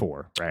pro and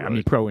for, right? I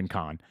mean, pro and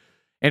con.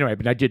 Anyway,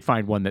 but I did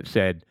find one that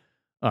said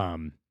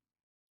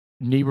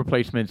knee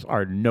replacements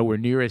are nowhere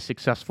near as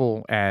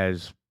successful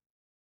as,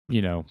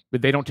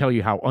 but they don't tell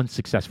you how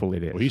unsuccessful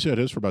it is. Well, he said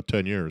his for about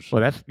 10 years.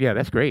 Well,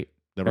 that's great.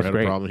 Never had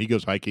a problem. He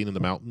goes hiking in the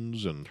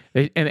mountains. And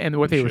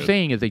what they were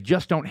saying is they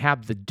just don't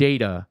have the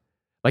data.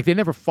 Like, they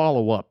never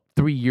follow up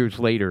 3 years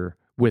later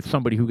with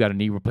somebody who got a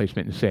knee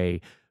replacement and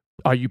say,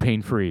 are you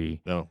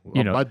pain-free? No.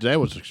 My dad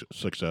was a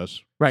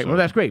success. Right. So. Well,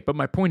 that's great. But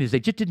my point is they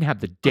just didn't have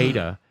the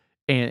data.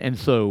 and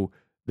so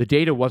the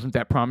data wasn't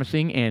that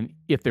promising. And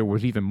if there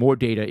was even more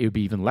data, it would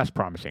be even less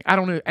promising. I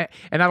don't know.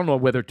 And I don't know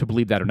whether to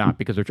believe that or not,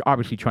 because they're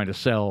obviously trying to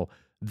sell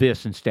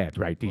this instead,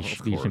 right?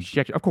 These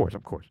injections. Of course.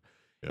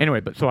 Yeah.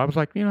 Anyway, but so I was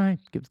like,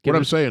 what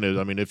I'm saying is,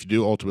 I mean, if you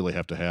do ultimately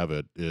have to have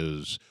it,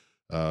 is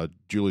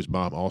Julie's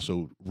mom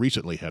also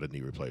recently had a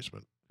knee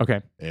replacement.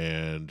 Okay.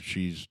 And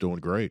she's doing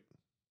great.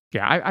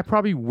 Yeah, I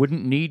probably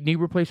wouldn't need knee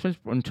replacements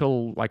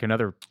until like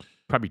another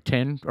probably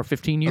 10 or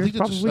 15 years. I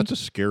think that's a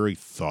scary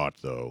thought,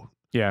 though.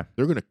 Yeah.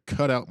 They're going to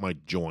cut out my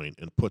joint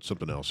and put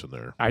something else in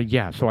there.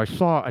 So I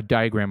saw a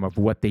diagram of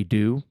what they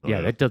do.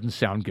 That doesn't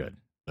sound good.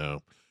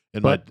 No.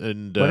 And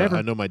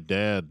I know my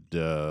dad,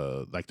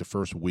 like the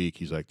first week,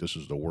 he's like, this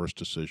is the worst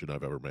decision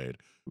I've ever made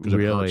because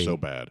it hurt so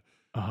bad.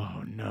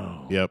 Oh,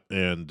 no. Yep.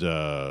 And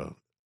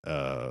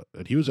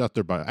he was out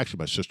there actually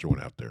my sister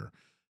went out there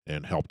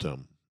and helped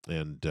him.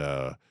 And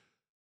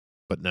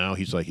but now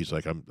he's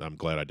like, I'm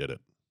glad I did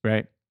it.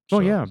 Right. So,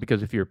 yeah,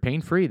 because if you're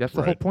pain free, that's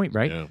the whole point,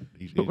 right? Yeah.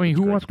 But I mean,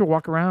 who wants to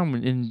walk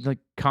around in like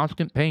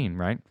constant pain,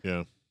 right?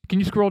 Yeah. Can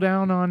you scroll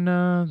down on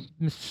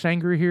Mr.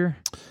 Sanger here?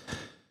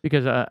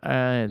 Because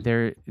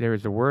there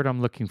is a word I'm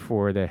looking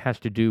for that has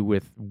to do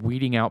with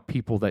weeding out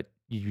people that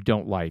you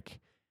don't like,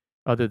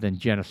 other than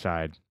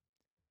genocide.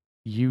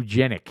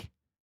 Eugenic.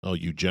 Oh,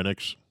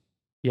 eugenics?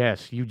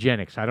 Yes,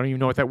 eugenics. I don't even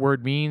know what that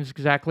word means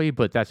exactly,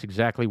 but that's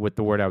exactly what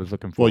the word I was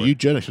looking for. Well,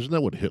 eugenics, isn't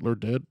that what Hitler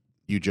did?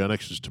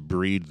 Eugenics is to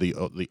breed the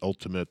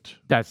ultimate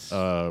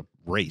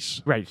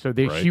race. Right. So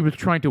she was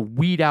trying to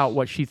weed out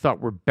what she thought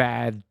were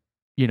bad,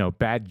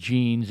 bad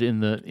genes in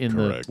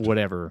the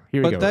whatever.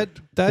 Here we go. That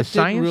the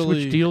science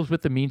which deals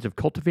with the means of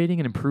cultivating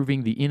and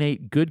improving the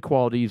innate good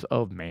qualities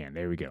of man.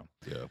 There we go.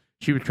 Yeah.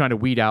 She was trying to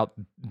weed out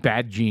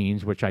bad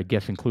genes, which I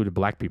guess included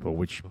black people,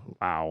 which,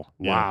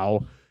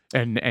 wow.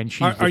 And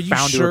she's the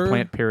founder of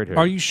Planned Parenthood.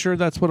 Are you sure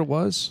that's what it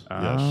was?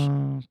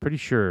 Yes. Pretty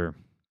sure.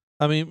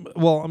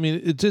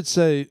 It did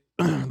say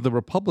the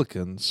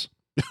Republicans.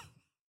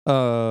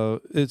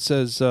 It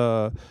says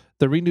the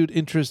renewed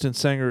interest in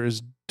Sanger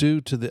is due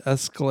to the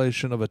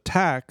escalation of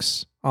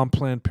attacks on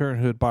Planned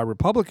Parenthood by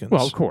Republicans.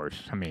 Well, of course.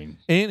 I mean,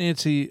 and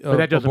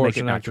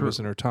anti-abortion activists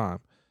in her time.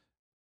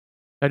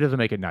 That doesn't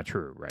make it not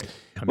true, right?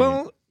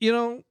 But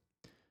I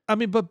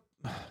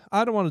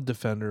don't want to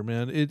defend her,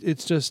 man.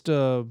 It's just,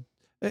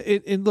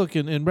 look,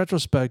 in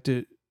retrospect,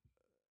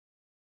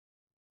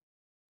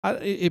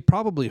 it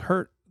probably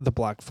hurt the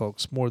black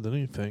folks more than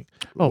anything.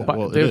 Oh,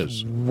 but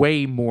there's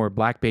way more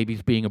black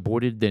babies being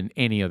aborted than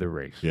any other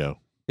race. Yeah.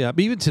 Yeah,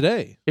 but even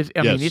today,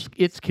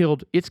 it's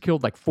killed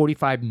like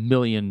 45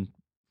 million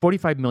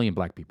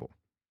black people.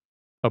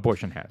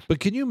 Abortion has. But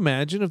can you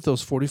imagine if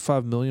those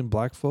 45 million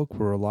black folk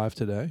were alive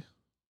today?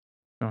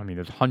 I mean,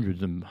 there's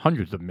hundreds and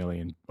hundreds of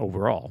million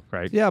overall,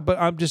 right? Yeah, but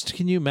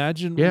can you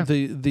imagine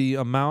the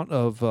amount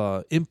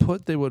of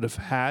input they would have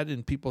had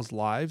in people's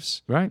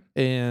lives? Right.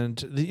 And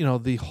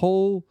the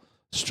whole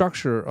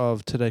structure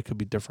of today could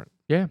be different.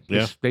 Yeah.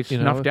 They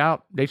snuffed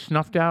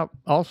out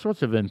all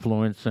sorts of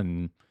influence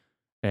and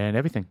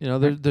everything.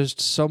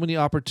 There's so many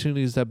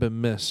opportunities that have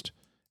been missed.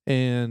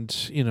 And,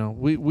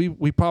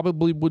 we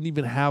probably wouldn't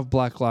even have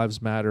Black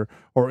Lives Matter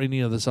or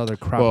any of this other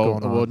crap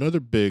going on. Well, another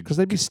big... Because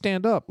they'd be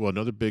stand up. Well,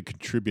 another big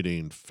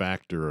contributing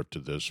factor to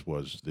this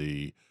was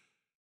the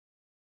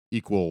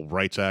Equal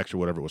Rights Act or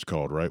whatever it was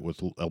called, right? With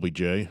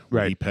LBJ.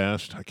 Right. He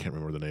passed. I can't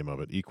remember the name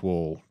of it.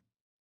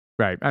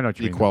 Right. I know what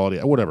you mean. Equality,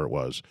 whatever it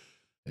was.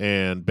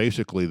 And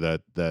basically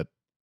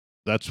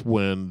that's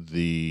when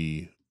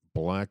the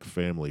black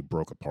family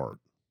broke apart.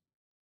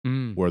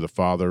 Where the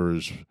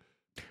fathers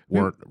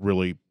weren't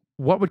really.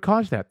 What would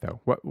cause that, though?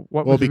 What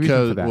was the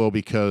reason for that? Well,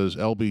 because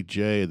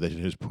LBJ,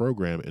 his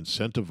program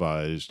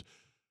incentivized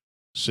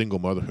single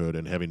motherhood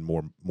and having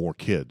more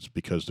kids,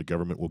 because the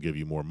government will give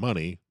you more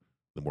money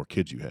the more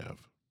kids you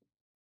have.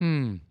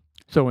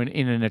 So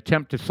in an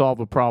attempt to solve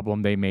a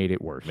problem, they made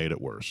it worse. Made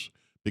it worse.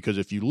 Because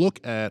if you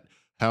look at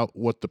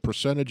what the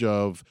percentage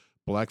of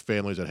black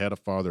families that had a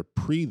father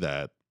pre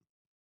that,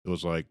 it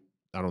was like,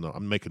 I don't know,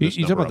 I'm making this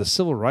You talking about the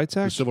Civil Rights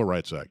Act? The Civil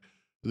Rights Act.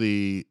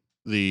 The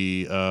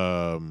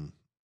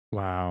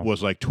wow.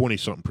 was like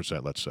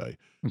 20-something%, let's say.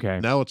 Okay.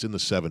 Now it's in the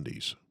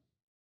 70s.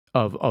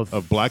 Of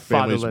black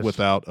families fatherless.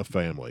 without a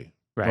family.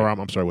 Right. Or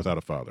I'm sorry, without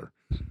a father.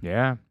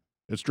 Yeah.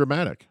 It's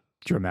dramatic.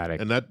 Dramatic.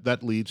 And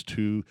that leads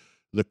to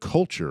the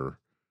culture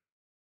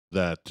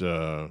that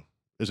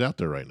is out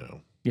there right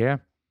now. Yeah.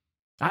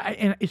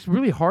 And it's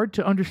really hard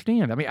to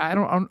understand. I mean, I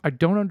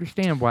don't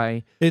understand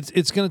why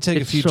it's going to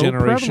take a few so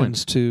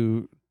generations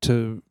to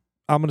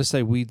I'm going to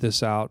say weed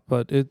this out,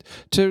 but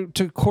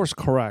to course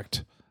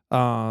correct.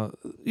 Well,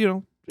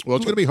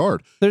 it's going to be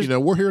hard.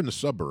 We're here in the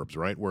suburbs,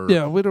 right? Where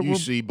you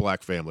see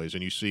black families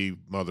and you see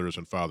mothers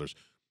and fathers.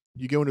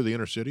 You go into the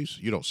inner cities,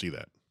 you don't see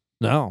that.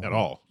 No, at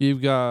all.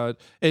 You've got,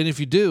 and if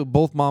you do,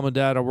 both mom and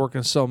dad are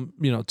working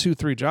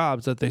 2-3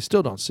 jobs that they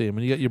still don't see them,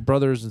 and you got your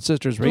brothers and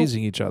sisters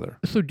raising each other.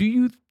 So do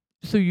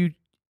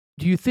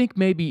you think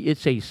maybe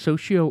it's a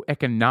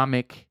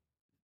socioeconomic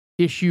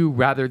issue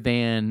rather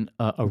than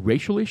a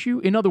racial issue?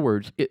 In other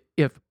words,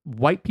 if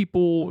white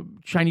people,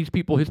 Chinese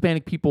people,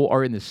 Hispanic people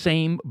are in the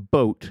same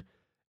boat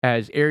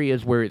as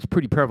areas where it's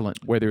pretty prevalent,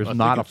 where there's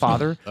not a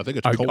father, I think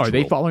it's cultural. Are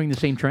they following the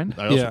same trend?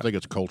 I also think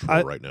it's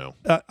cultural right now.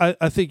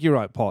 I think you're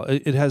right, Paul.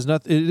 It has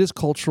nothing. It is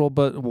cultural,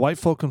 but white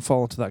folk can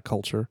fall into that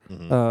culture.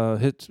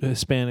 Mm-hmm.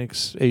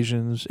 Hispanics,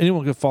 Asians,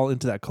 anyone can fall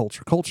into that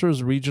culture. Culture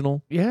is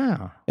regional.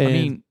 Yeah, and, I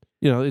mean,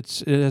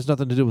 it has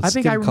nothing to do with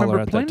skin color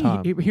at that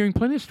time. Hearing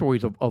plenty of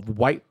stories of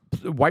white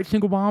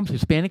single moms,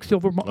 Hispanic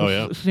single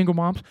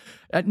moms,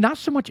 not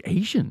so much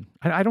Asian.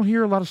 I don't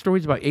hear a lot of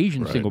stories about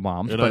Asian single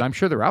moms, but I'm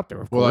sure they're out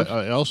there, of course. Well,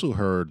 I also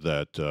heard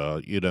that,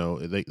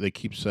 they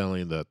keep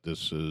saying that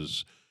this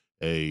is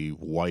a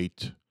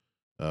white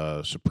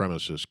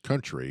supremacist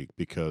country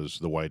because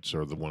the whites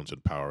are the ones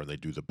in power and they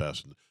do the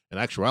best. In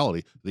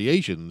actuality, the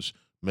Asians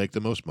make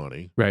the most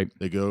money. Right.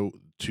 They go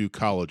to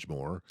college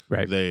more.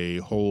 Right. They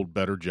hold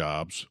better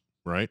jobs.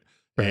 Right.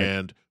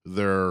 And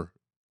their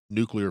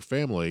nuclear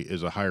family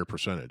is a higher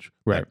percentage.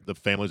 Right. The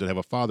families that have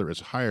a father is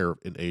higher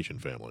in Asian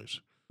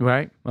families.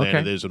 Right. Okay.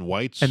 Than it is in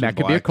whites and that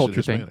could be a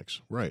culture thing.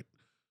 Right.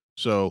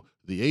 So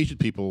the Asian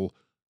people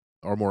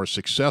are more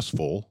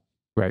successful.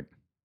 Right.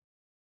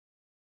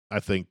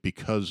 I think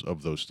because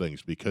of those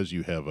things, because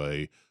you have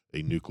a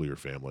nuclear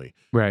family.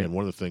 Right. And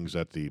one of the things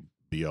that the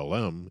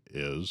BLM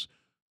is,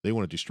 they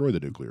want to destroy the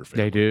nuclear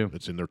family. They do.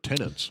 It's in their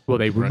tenets. Well,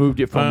 they removed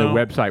it from the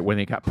website when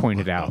they got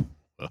pointed out.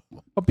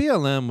 Well,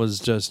 BLM was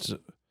just,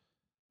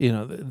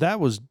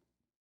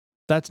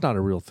 that's not a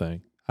real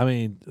thing. I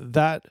mean,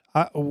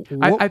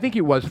 I think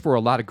it was for a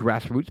lot of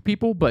grassroots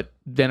people, but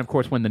then, of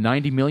course, when the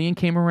 $90 million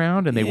came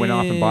around and they went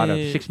off and bought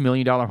a $6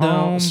 million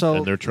home.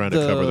 And they're trying to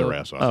cover their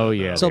ass off. Oh,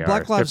 yeah. So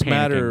Black Lives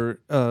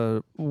Matter,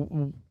 I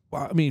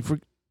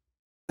mean,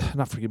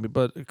 not forgive me,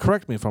 but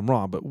correct me if I'm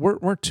wrong, but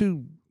weren't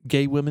two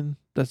gay women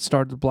that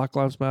started Black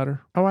Lives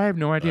Matter? Oh, I have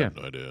no idea. I have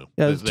no idea.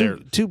 Yeah,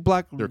 two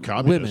black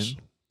women.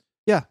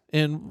 Yeah,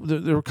 and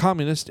they were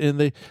communists, and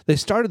they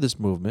started this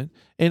movement,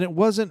 and it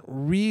wasn't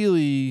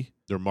really...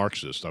 They're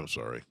Marxist, I'm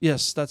sorry.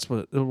 Yes, that's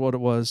what it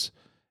was.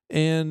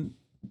 And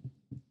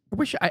I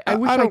wish I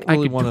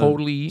could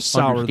totally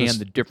understand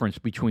the difference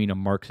between a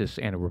Marxist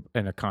and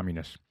a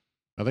communist.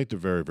 I think they're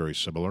very, very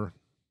similar.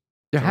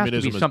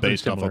 Communism is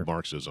based off of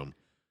Marxism,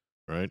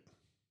 right?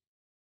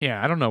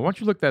 Yeah, I don't know. Why don't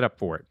you look that up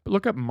for it? But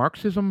look up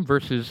Marxism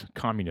versus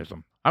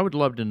communism. I would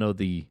love to know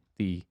the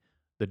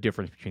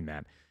difference between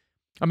that.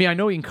 I mean, I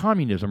know in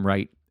communism,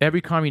 right,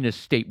 every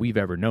communist state we've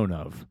ever known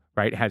of,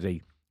 right, has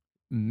a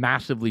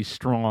massively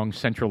strong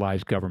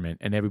centralized government,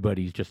 and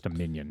everybody's just a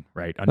minion,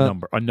 right?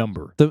 A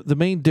number. The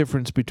main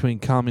difference between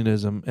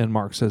communism and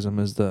Marxism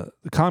is the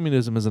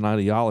communism is an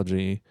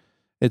ideology.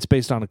 It's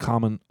based on a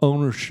common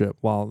ownership,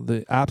 while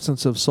the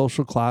absence of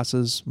social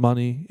classes,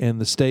 money, and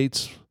the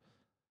states.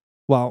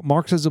 While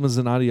Marxism is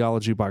an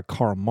ideology by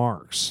Karl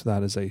Marx,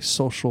 that is a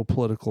social,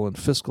 political, and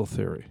fiscal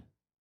theory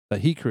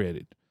that he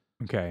created.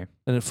 Okay.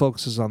 And it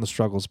focuses on the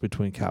struggles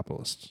between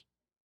capitalists.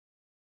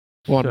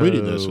 Well, I'm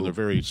reading this, and they're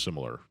very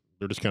similar.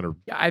 They're just kind of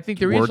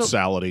word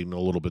salading a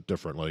little bit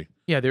differently.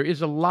 Yeah, there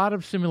is a lot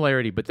of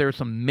similarity, but there are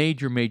some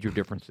major, major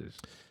differences.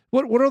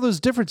 What are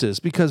those differences?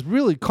 Because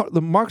really,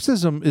 the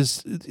Marxism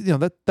is,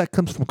 that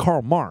comes from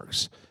Karl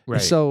Marx.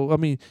 Right. So, I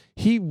mean,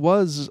 he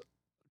was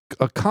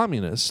a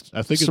communist supporter.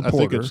 I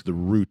think it's the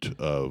root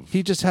of...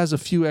 He just has a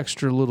few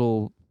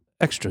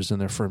extras in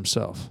there for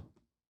himself.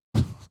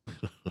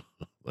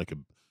 Like a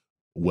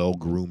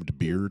well-groomed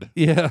beard.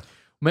 Yeah.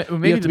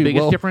 Maybe the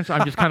biggest difference,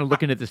 I'm just kind of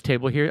looking at this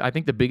table here. I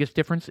think the biggest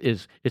difference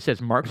is it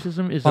says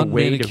Marxism is a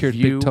way to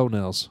view... big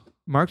toenails.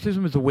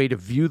 Marxism is a way to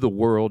view the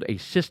world, a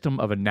system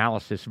of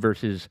analysis,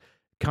 versus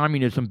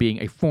communism being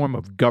a form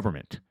of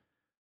government.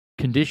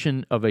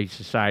 condition of a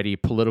society,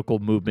 political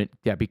movement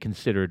that be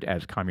considered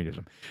as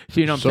communism. So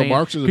you know what I'm saying?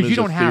 Marxism Because you is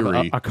a don't have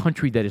theory. a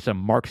country that is a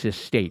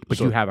Marxist state, but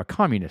you have a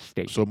communist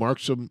state. So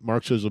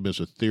Marxism is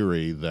a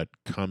theory that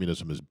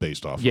communism is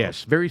based off of.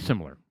 Yes, very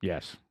similar.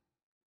 Yes.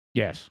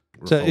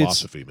 Or So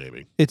philosophy,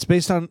 maybe. It's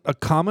based on a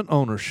common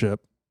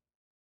ownership,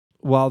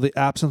 while the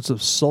absence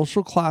of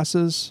social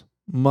classes,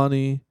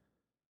 money,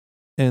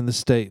 and the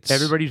states.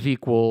 Everybody's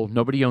equal.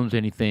 Nobody owns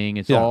anything.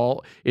 It's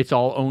all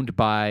owned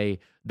by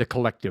the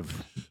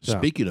collective.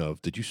 Speaking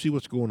of, did you see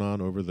what's going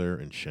on over there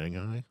in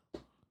Shanghai?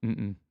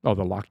 Mm-mm. Oh,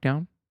 the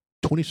lockdown?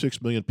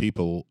 26 million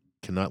people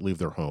cannot leave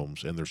their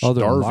homes, and they're Oh,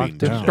 they're starving. locked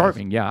to down. death.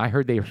 Starving. Yeah, I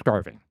heard they were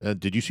starving. And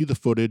did you see the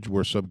footage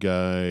where some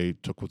guy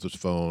took with his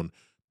phone,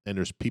 and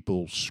there's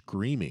people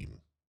screaming?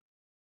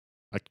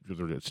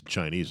 It's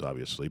Chinese,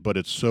 obviously, but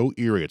it's so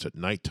eerie. It's at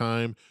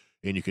nighttime,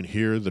 and you can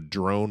hear the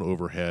drone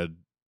overhead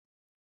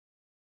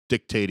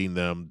dictating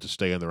them to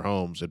stay in their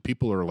homes, and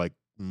people are like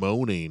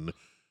moaning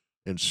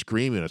and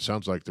screaming. It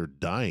sounds like they're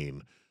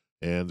dying,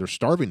 and they're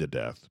starving to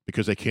death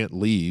because they can't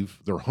leave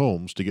their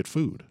homes to get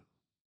food.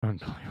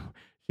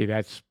 See,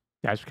 that's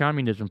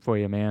communism for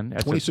you, man.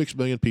 That's 26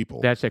 million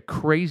people. That's a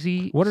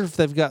crazy. Wonder if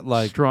they've got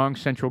like strong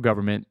central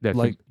government that's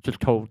like- just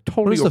totally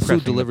what is the oppressing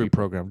food delivery people.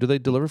 program? Do they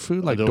deliver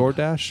food like don't-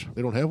 DoorDash?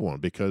 They don't have one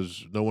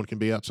because no one can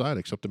be outside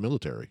except the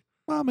military.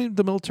 Well, I mean,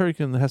 the military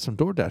can have some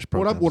DoorDash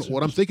programs.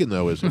 What I'm thinking,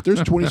 though, is if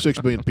there's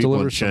 26 million people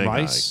Deliver in some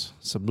Shanghai, rice,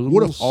 some noodles.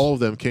 what if all of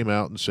them came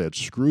out and said,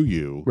 screw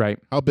you? Right.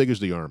 How big is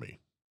the army?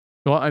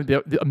 Well,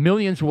 the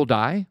millions will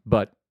die,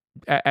 but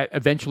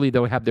eventually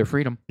they'll have their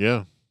freedom.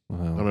 Yeah.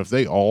 Wow. I mean, if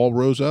they all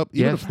rose up,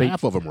 even Yes, if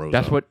half of them rose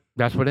That's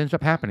up. what ends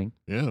up happening.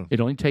 Yeah. It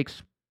only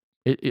takes.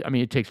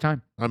 It takes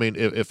time. I mean,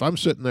 if I'm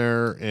sitting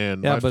there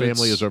and Yeah, my but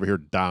family it's- is over here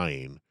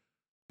dying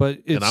But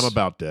and I'm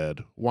about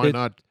dead, why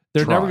not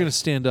They're try? never going to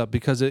stand up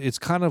because it's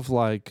kind of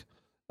like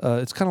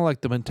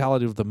the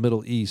mentality of the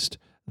Middle East.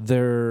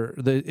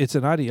 It's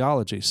an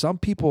ideology. Some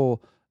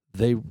people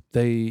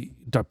they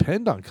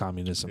depend on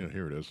communism. Yeah,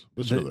 here it is.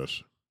 Listen to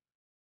this.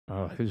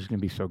 Oh, this is going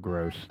to be so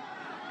gross.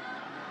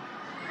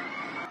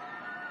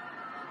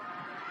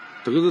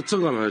 这个是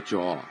正常的叫，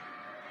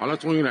完了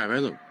终于2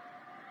分钟，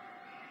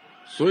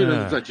所有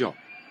人都在叫。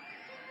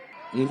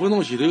5分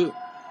钟前头，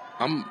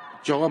俺们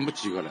叫完没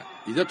几个了，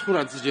现在突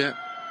然之间，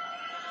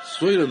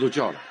所有人都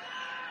叫了。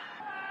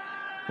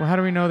 Well, how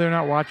do we know they're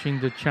not watching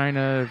the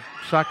China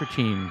soccer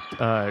team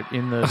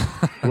in the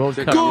World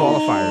Cup Goal!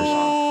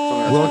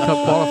 qualifiers? World Cup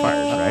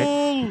qualifiers,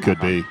 right? Could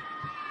be.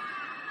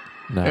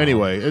 No.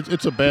 Anyway,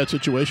 it's a bad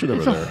situation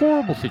It's over a there.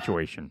 horrible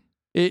situation.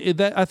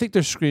 I think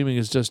their screaming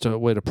is just a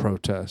way to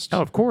protest.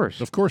 Oh, of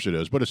course. Of course it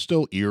is, but it's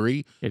still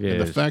eerie. It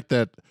And is. the fact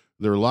that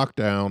they're locked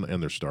down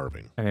and they're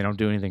starving. And they don't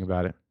do anything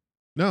about it.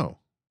 No.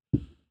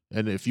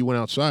 And if you went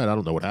outside, I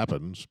don't know what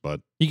happens,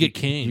 but You get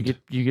caned.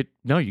 You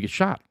get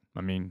shot. I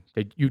mean,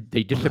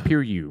 they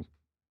disappear you.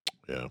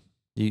 yeah.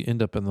 You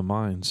end up in the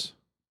mines.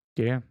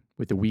 Yeah,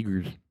 with the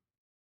Uyghurs.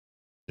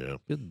 Yeah.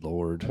 Good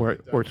Lord.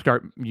 Or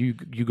start you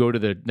go to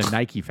the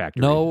Nike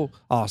factory. No,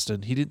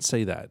 Austin, he didn't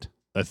say that.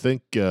 I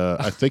think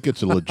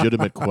it's a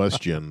legitimate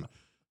question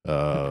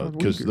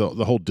because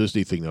the whole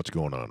Disney thing that's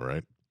going on,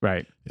 right?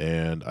 Right.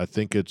 And I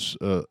think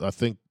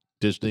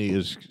Disney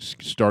is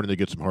starting to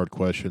get some hard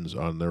questions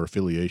on their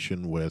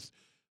affiliation with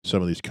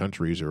some of these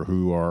countries or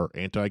who are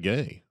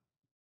anti-gay,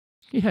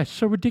 Yeah, it's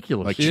so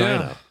ridiculous. like Yeah.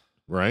 China,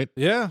 right?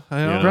 Yeah, I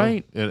You know. know?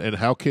 Right. And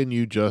how can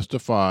you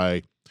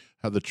justify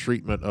how the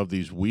treatment of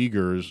these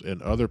Uyghurs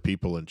and other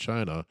people in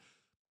China,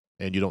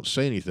 and you don't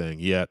say anything,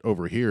 yet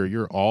over here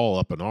you're all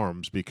up in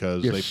arms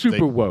because You're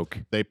super woke.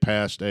 they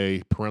passed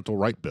a parental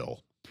right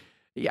bill.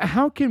 Yeah,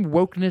 how can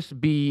wokeness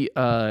be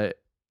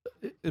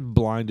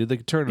Blinded. They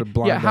can turn a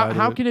blind yeah, eye to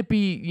how it. can it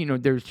be,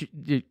 there's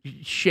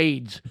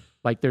shades,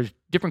 like there's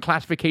different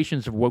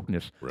classifications of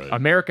wokeness. Right.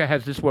 America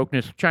has this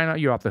wokeness. China,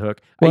 you're off the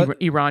hook. Well,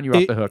 Iran, you're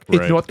off the hook.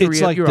 Right. North It's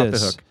Korea, like you're off the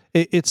this. hook.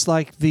 It's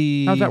like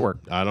the. How's that work?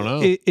 I don't know.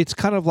 It's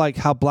kind of like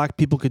how black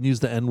people can use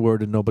the N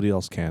word and nobody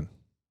else can.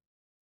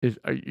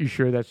 Are you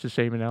sure that's the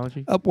same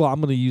analogy? Well, I'm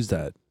going to use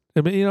that.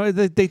 I mean,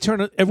 they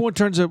turn it. Everyone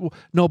turns it.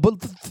 No, but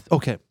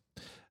okay.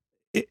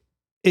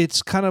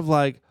 It's kind of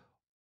like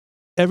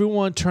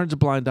everyone turns a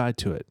blind eye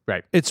to it.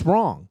 Right. It's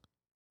wrong,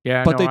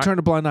 Yeah, but they turn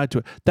a blind eye to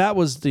it. That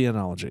was the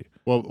analogy.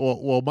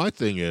 Well, my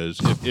thing is,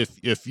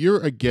 if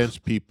you're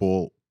against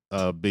people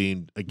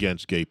being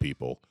against gay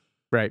people,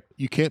 right.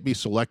 you can't be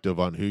selective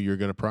on who you're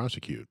going to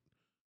prosecute.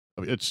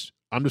 I mean,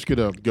 I'm just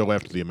going to go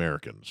after the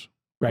Americans,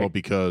 Right. well,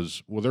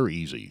 because they're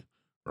easy,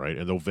 right,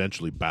 and they'll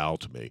eventually bow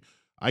to me.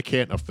 I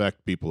can't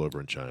affect people over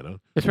in China.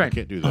 That's I right.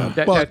 can't do that.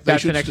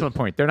 That's should an excellent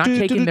point. They're not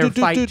taking their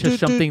fight to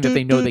something that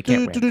they know they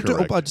can't win.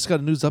 Correct. Oh, I just got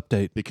a news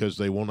update. because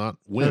they will not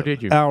win. Oh,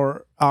 did you?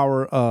 Our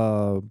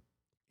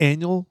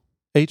annual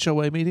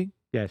HOA meeting,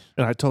 Yes.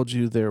 and I told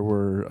you there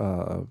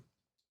were.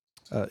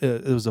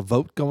 It was a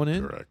vote going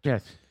in. Correct.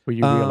 Yes. Were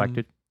you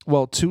reelected?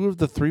 Well, 2 of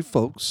the 3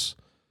 folks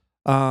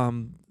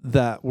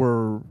that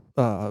were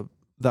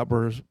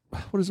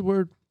what is the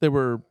word? They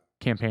were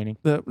Campaigning.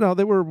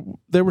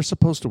 they were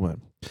supposed to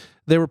win.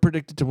 They were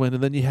predicted to win,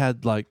 and then you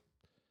had like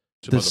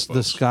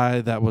this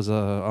guy that was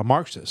a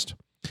Marxist,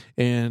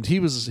 and he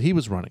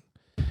was running,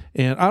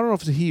 and I don't know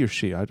if it's he or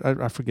she.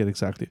 I forget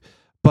exactly,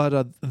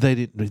 but they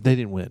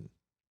didn't win.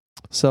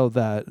 So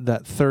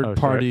that third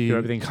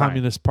party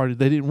communist party,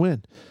 they didn't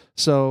win.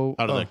 So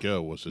how did that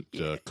go? Was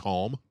it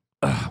calm?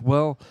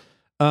 Well,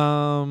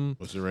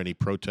 was there any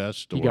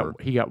protest?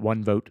 He got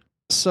one vote.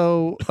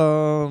 So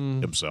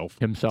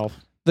himself.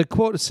 The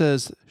quote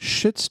says,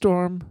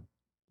 "Shitstorm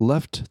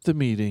left the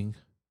meeting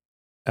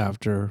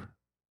after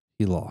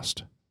he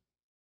lost."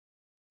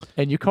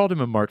 And you called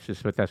him a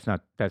Marxist, but that's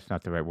not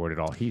the right word at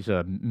all. He's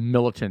a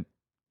militant,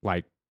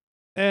 like.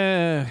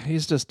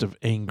 He's just an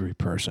angry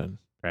person,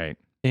 right?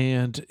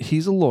 And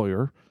he's a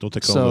lawyer. Don't they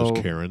call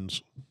those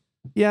Karens?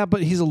 Yeah,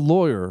 but he's a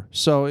lawyer,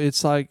 so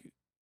it's like.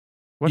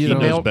 What's the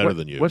male better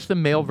than you? What's the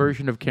male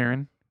version of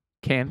Karen?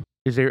 Can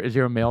is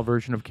there a male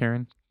version of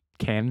Karen?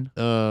 Ken?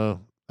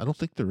 I don't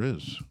think there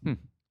is. All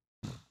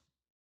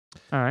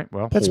right.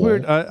 Well, that's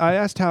weird. I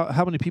asked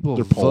how many people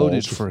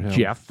voted for him.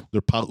 Jeff.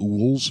 They're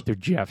Pauls. They're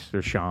Jeffs.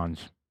 They're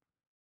Sean's.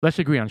 Let's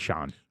agree on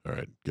Sean. All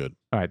right. Good.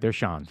 All right. They're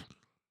Sean's.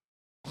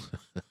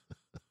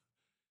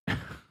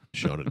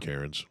 Sean and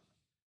Karen's.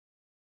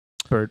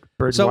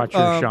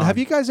 Birdwatcher Sean. Have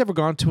you guys ever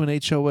gone to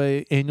an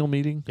HOA annual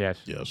meeting? Yes.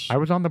 Yes. I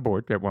was on the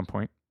board at one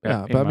point.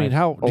 Yeah, but I mean,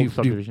 how do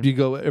you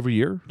go every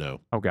year?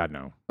 No. Oh God,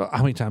 no.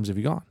 How many times have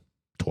you gone?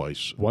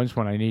 Twice. Once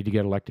when I need to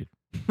get elected.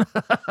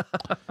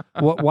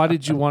 Why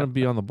did you want to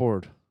be on the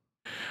board?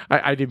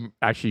 I didn't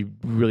actually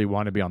really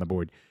want to be on the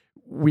board.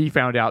 We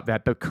found out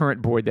that the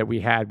current board that we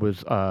had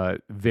was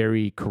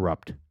very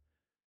corrupt,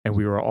 and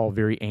we were all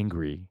very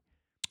angry.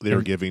 They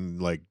were giving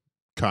like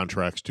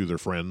contracts to their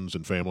friends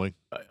and family,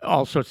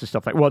 all sorts of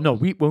stuff.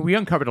 We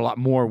uncovered a lot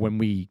more when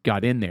we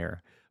got in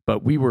there.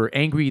 But we were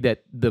angry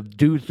that the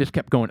dues just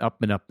kept going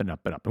up and up and up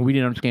and up, and we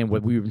didn't understand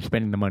what we were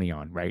spending the money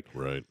on. Right.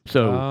 Right.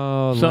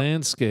 So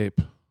landscape.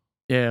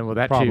 Yeah. Well,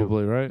 that probably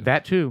too. Right.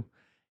 That too.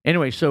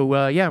 Anyway, so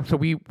So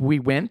we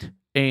went,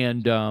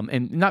 and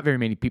not very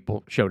many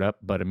people showed up,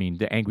 but I mean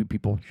the angry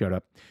people showed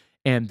up,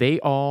 and they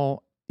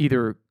all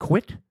either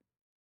quit,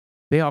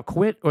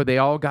 or they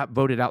all got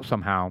voted out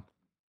somehow.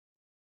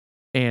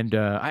 And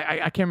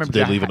I can't remember.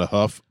 Did they leave in a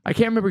huff? I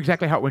can't remember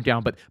exactly how it went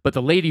down, but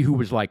the lady who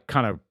was like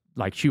kind of.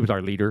 Like she was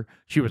our leader.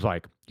 She was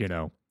like,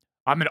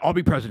 I'll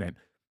be president.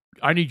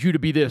 I need you to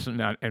be this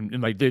and that.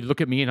 And like they look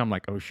at me and I'm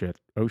like, oh shit.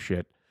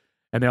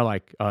 And they're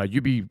like,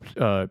 you be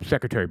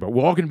secretary, but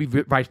we're all going to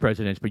be vice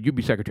presidents, but you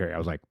be secretary. I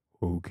was like,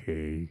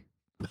 okay.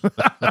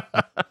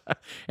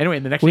 Anyway,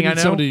 and the next thing I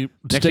know,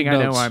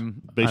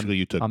 I'm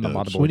you took I'm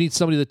notes. We need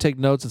somebody that take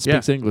notes and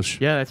speaks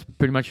English. Yeah,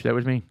 that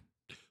was me.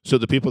 So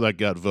the people that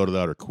got voted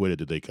out or quitted,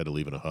 did they kind of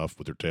leave in a huff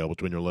with their tail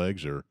between their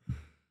legs, or?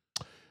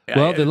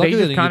 Well, they're lucky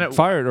they didn't get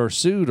fired or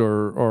sued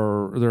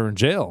or they're in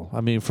jail.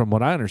 I mean, from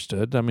what I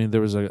understood, I mean,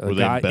 there was a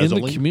guy in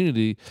the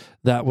community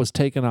that was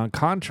taking on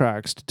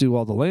contracts to do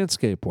all the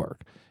landscape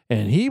work,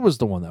 and he was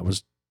the one that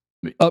was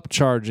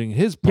upcharging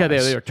his price. Yeah,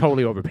 they were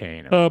totally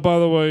overpaying him. By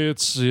the way,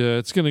 it's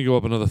going to go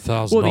up another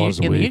 $1,000 a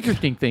week. And the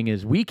interesting thing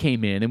is we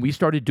came in and we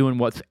started doing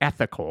what's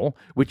ethical,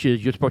 which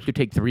is you're supposed to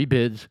take 3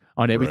 bids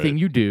on everything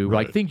you do,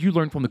 like things you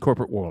learn from the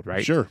corporate world,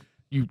 right? Sure.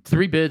 You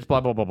 3 bids, blah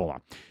blah blah blah blah.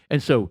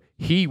 And so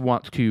he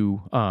wants to.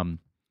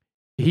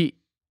 We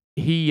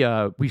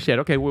said,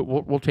 okay,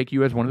 we'll take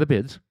you as one of the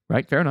bids,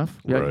 right? Fair enough.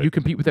 Yeah, right. You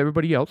compete with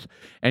everybody else,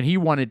 and he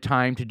wanted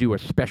time to do a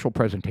special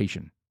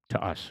presentation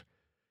to us,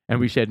 and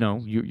we said, no,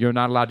 you're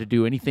not allowed to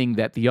do anything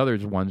that the other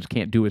ones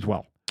can't do as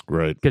well,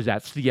 right? Because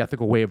that's the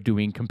ethical way of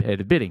doing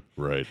competitive bidding,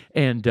 right?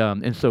 And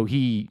so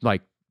he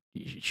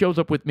shows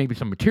up with maybe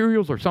some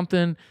materials or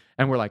something,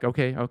 and we're like,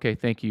 okay,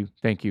 thank you.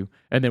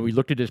 And then we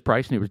looked at his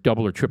price, and it was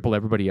double or triple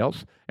everybody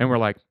else, and we're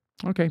like,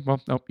 okay,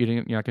 well, nope,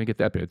 you're not going to get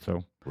that bid.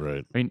 So,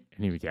 right. I mean,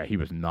 and he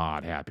was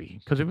not happy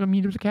because it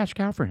was a cash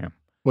cow for him.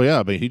 Well, yeah,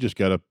 I mean, he just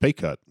got a pay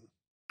cut,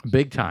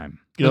 big time.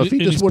 If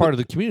he's part of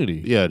the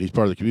community. Yeah, he's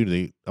part of the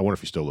community. I wonder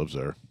if he still lives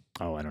there.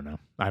 Oh, I don't know.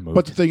 I moved.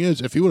 But the thing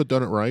is, if he would have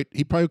done it right,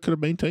 he probably could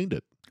have maintained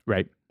it.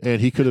 Right.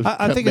 And he could have.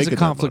 I think it's a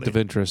conflict of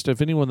interest.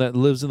 If anyone that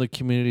lives in the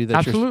community, that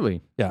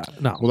absolutely, no.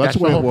 Well, that's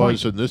the way it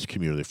was in this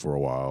community for a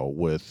while.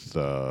 With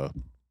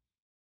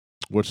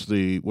what's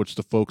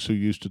the folks who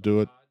used to do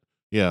it?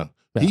 Yeah,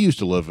 he used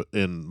to live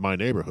in my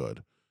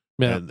neighborhood,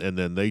 and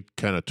then they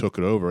kind of took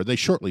it over, and they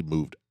shortly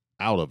moved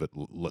out of it.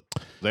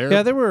 There,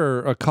 yeah, there were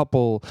a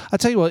couple. I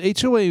tell you what,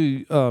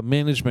 HOA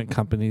management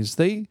companies,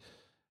 there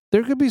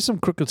could be some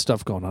crooked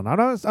stuff going on.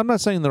 I'm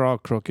not saying they're all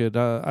crooked,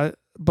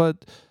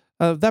 but.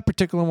 That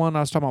particular one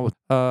I was talking about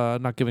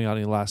with not giving out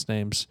any last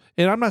names,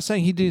 and I'm not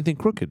saying he did anything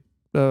crooked.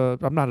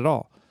 I'm not at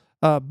all.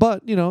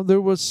 But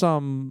there was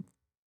some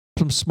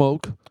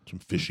smoke, some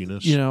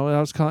fishiness. And I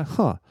was kind of like,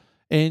 huh.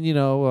 And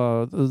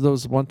there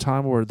was one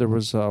time where there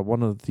was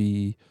one of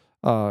the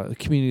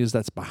communities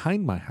that's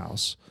behind my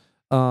house.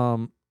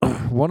 One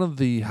of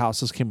the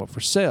houses came up for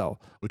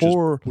sale,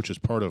 which is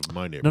part of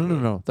my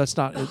neighborhood. No. That's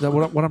not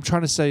what I'm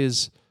trying to say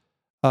is.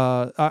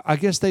 I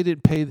guess they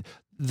didn't pay.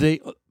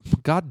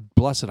 God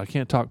bless it, I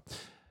can't talk.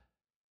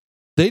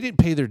 They didn't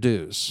pay their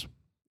dues.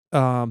 They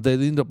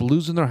ended up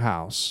losing their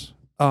house.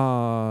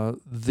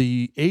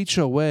 the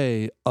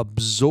HOA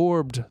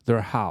absorbed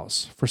their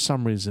house for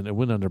some reason. It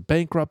went under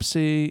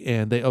bankruptcy,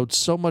 and they owed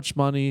so much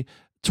money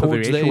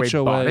towards the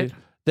HOA. Bought it?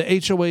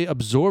 The HOA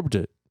absorbed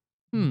it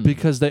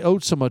because they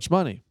owed so much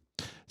money.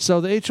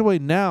 So the HOA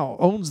now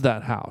owns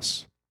that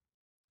house.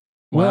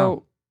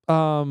 Wow.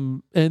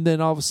 Well, and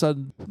then all of a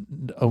sudden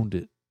owned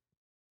it.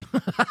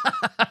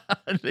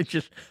 They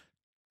just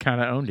kind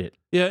of owned it.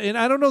 Yeah, and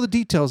I don't know the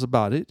details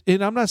about it,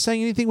 and I'm not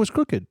saying anything was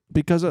crooked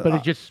because,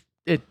 but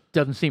it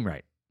doesn't seem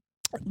right.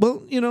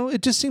 Well,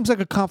 it just seems like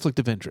a conflict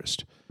of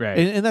interest, right?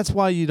 And that's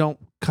why you don't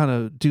kind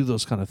of do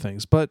those kind of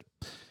things. But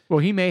well,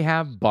 he may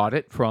have bought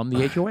it from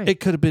the HOA. It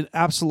could have been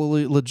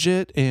absolutely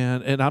legit,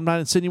 and I'm not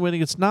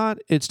insinuating it's not.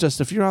 It's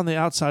just if you're on the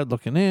outside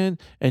looking in,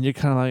 and you're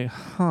kind of like,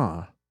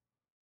 huh.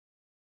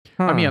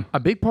 I mean, a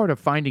big part of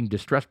finding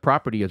distressed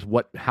property is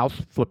what house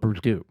flippers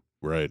do.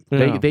 Right.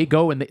 Yeah. They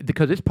go and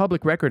because it's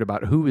public record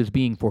about who is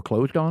being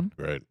foreclosed on.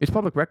 Right. It's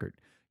public record.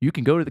 You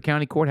can go to the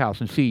county courthouse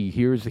and see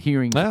here's the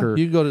hearings. Yeah,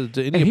 you go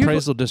to any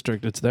appraisal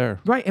district, it's there.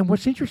 Right. And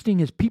what's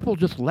interesting is people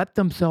just let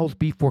themselves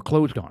be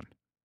foreclosed on,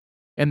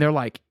 and they're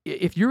like,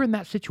 if you're in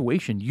that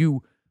situation,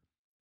 you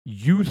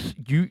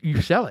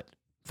sell it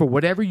for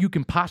whatever you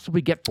can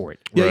possibly get for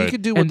it. Yeah, right. you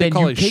could do what they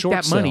call a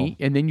short sale.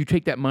 And then you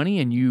take that money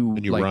and you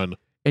run.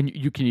 And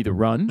you can either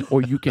run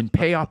or you can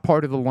pay off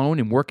part of the loan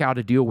and work out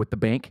a deal with the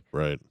bank.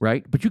 Right.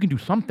 Right. But you can do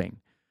something.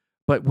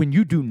 But when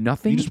you do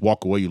nothing, you just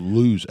walk away. You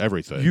lose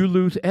everything. You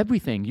lose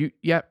everything.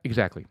 Yeah,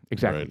 exactly.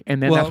 Right.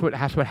 And then that's what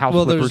house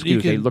flippers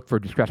do. They look for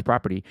distressed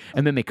property,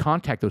 and then they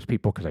contact those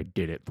people because I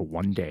did it for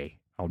one day.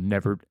 I'll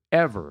never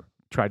ever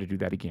try to do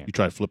that again. You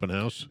tried flipping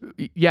house?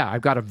 Yeah,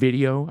 I've got a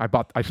video.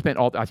 I spent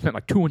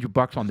like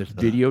 $200 on this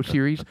video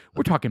series.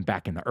 We're talking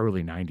back in the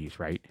early '90s,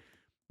 right?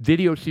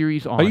 Video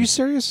series on. Are you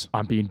serious?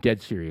 I'm being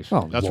dead serious.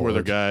 Oh, that's Lord. where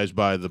the guys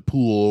by the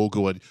pool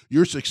going,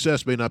 your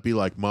success may not be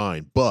like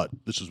mine, but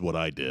this is what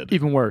I did.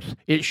 Even worse,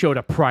 it showed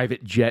a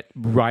private jet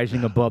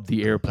rising above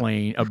the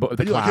airplane, above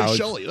the clouds. Like, hey,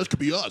 Shelley, this could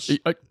be us.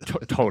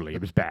 Totally.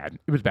 It was bad.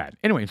 It was bad.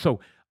 Anyway, so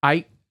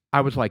I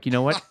was like, you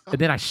know what? And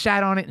then I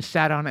sat on it,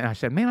 and I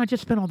said, man, I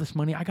just spent all this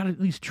money. I got to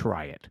at least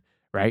try it,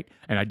 right?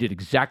 And I did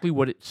exactly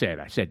what it said.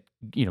 I said,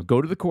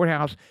 go to the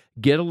courthouse,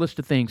 get a list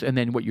of things, and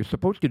then what you're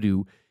supposed to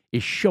do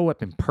is show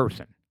up in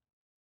person.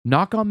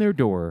 Knock on their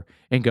door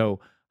and go,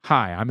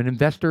 hi, I'm an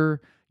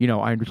investor.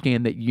 I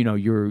understand that,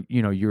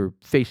 you're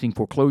facing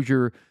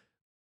foreclosure.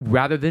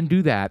 Rather than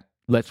do that,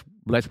 let's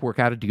work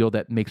out a deal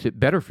that makes it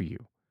better for you.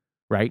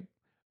 Right.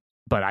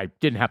 But I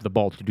didn't have the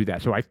balls to do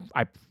that. So I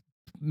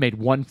made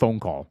one phone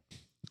call.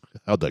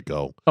 How'd that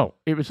go? Oh,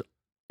 it was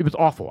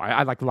awful.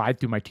 I like lied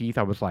through my teeth.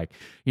 I was like,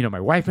 my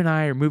wife and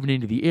I are moving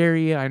into the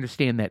area. I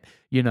understand that,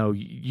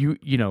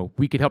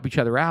 we could help each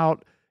other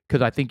out.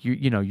 Because I think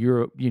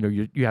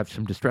you have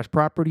some distressed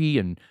property,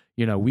 and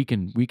we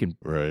can.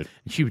 Right.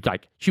 And she was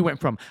like, she went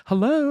from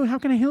hello, how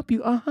can I help you?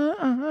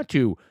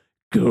 To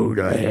go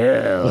to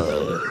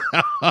hell.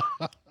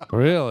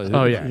 Really?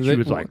 Oh yeah. She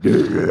was like,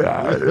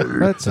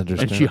 that's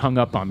interesting. And she hung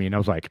up on me, and I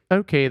was like,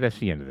 okay, that's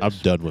the end of this.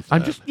 I'm done with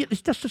that.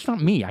 It's just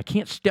not me. I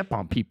can't step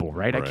on people,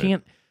 right? I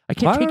can't. I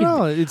don't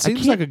know. It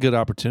seems like a good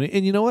opportunity.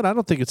 And you know what? I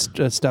don't think it's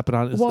stepping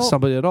on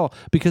somebody at all,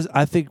 because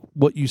I think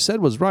what you said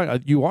was right.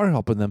 You are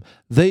helping them.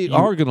 They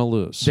are going to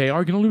lose. They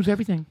are going to lose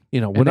everything.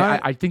 When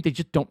I think they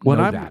just don't know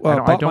that. When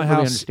I bought my house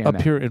understand up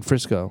that. here in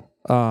Frisco,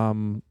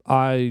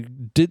 I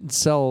didn't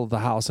sell the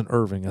house in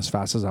Irving as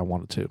fast as I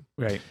wanted to.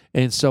 Right.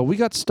 And so we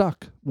got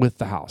stuck with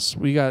the house.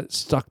 We got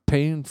stuck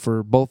paying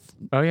for both.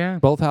 Oh yeah.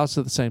 Both houses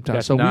at the same time.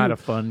 That's so not a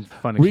fun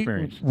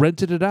experience. We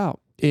rented it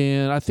out,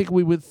 and I think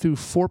we went through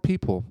 4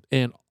 people,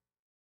 and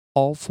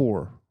all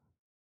 4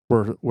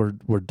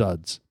 were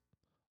duds.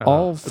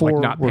 All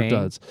 4 like were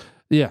duds.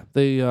 Yeah,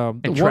 they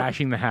and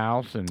trashing the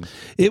house, and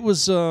it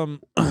was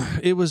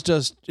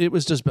just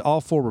all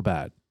 4 were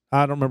bad.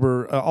 I don't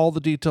remember all the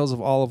details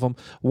of all of them.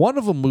 One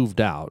of them moved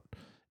out,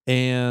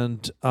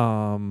 and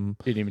didn't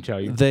even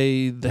tell you.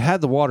 They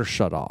had the water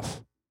shut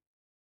off.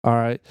 All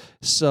right,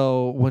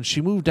 so when she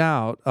moved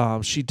out,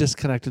 she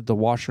disconnected the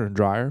washer and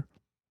dryer.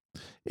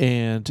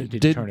 And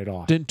didn't turn it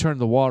off. Didn't turn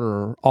the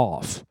water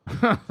off.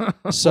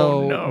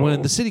 So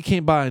when the city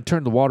came by and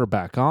turned the water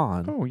back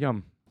on,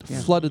 yum,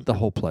 flooded the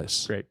whole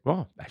place. Great.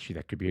 Well, actually,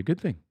 that could be a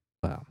good thing.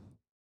 Wow.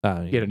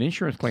 Get an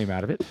insurance claim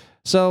out of it.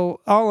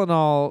 So all in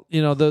all,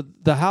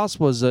 the house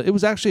was it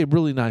was actually a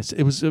really nice.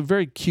 It was a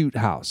very cute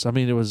house. I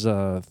mean, it was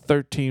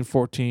 13,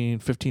 14,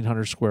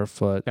 1,500 square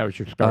foot. That was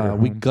your starter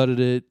We home. gutted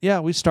it. Yeah,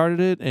 we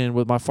started it, and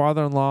with my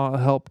father-in-law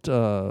helped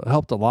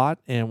a lot,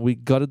 and we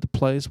gutted the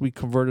place. We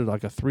converted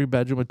like a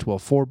 3-bedroom into a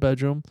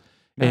 4-bedroom,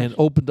 and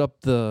opened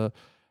up the.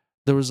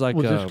 There was like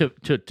this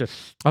to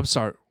I'm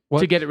sorry. What?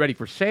 To get it ready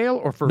for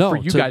sale, or for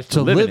you guys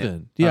to live live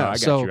in? Yeah, I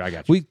got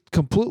you. We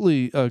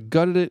completely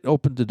gutted it,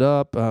 opened it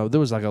up. There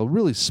was like a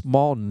really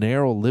small,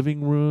 narrow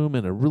living room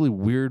and a really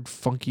weird,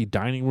 funky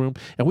dining room,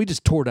 and we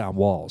just tore down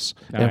walls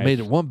and made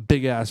it one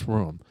big ass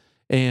room.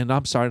 And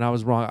I'm sorry, and I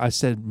was wrong. I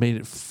said made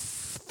it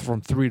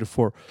from 3 to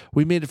 4.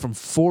 We made it from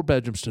 4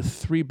 bedrooms to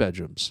 3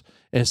 bedrooms,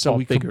 and so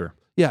bigger.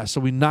 Yeah,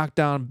 so we knocked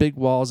down big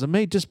walls and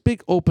made just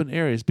big open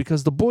areas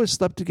because the boys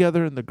slept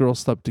together and the girls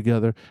slept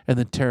together, and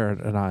then Tara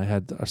and I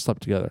had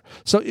slept together.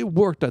 So it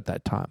worked at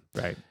that time.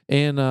 Right.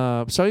 And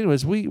so,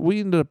 anyways, we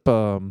ended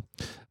up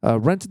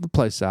renting the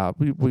place out.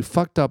 We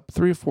fucked up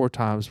 3 or 4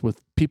 times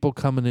with people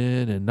coming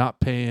in and not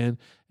paying.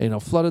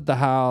 Flooded the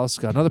house.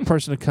 Got another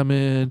person to come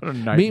in.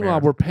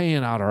 Meanwhile, we're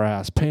paying out our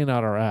ass.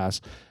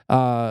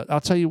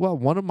 I'll tell you what.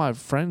 One of my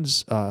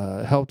friends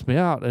helped me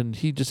out, and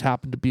he just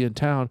happened to be in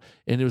town,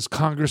 and it was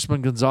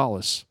Congressman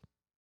Gonzalez.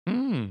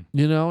 And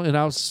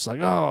I was just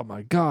like, oh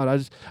my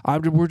God,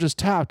 we're just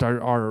tapped.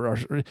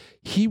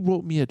 He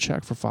wrote me a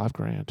check for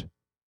 $5,000.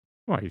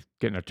 Well, he's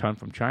getting a ton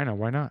from China.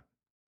 Why not?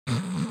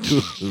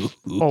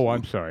 Oh,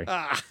 I'm sorry.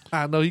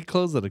 I know he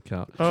closed that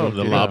account. From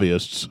the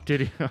lobbyists.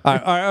 Did he? All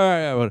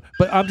right.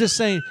 But I'm just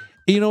saying,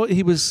 he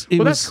was.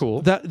 That's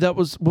cool. That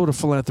was what a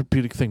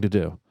philanthropic thing to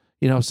do.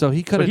 So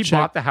he could have. He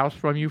bought the house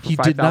from you for $5,000.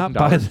 He did not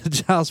buy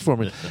the house for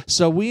me.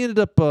 So we ended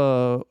up.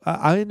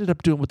 I ended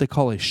up doing what they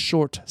call a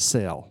short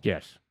sale.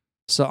 Yes.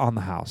 So on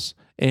the house,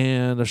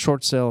 and a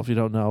short sale, if you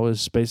don't know,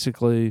 is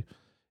basically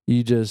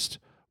you just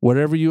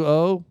whatever you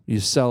owe, you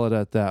sell it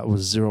at that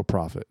with zero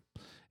profit,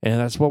 and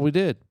that's what we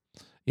did.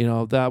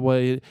 That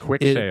way,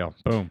 quick sale,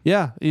 boom.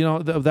 Yeah,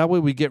 that way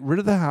we get rid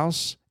of the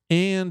house,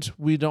 and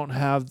we don't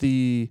have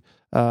that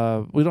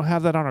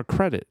on our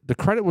credit. The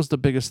credit was the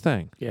biggest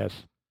thing. Yes.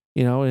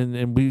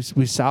 And we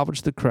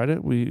salvaged the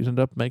credit. We ended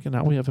up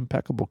now we have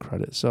impeccable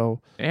credit.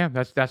 So yeah,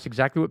 that's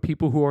exactly what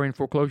people who are in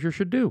foreclosure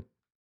should do.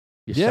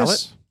 You sell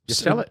it. You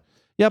sell it.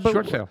 Yeah, but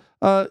short sale.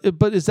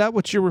 But is that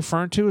what you're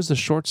referring to as the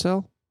short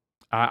sale?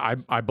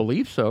 I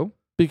believe so.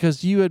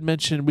 Because you had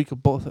mentioned we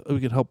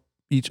could help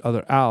each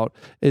other out,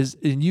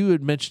 and you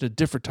had mentioned a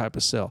different type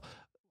of sale.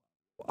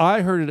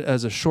 I heard it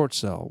as a short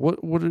sale.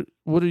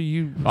 What are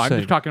you saying? I'm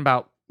just talking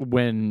about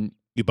when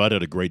you buy it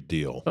at a great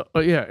deal.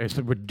 Yeah, it's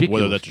a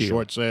ridiculous whether that's deal. A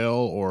short sale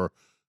or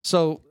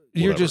so.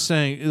 You're just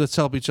saying let's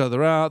help each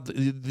other out.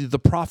 The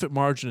profit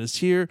margin is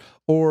here,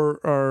 or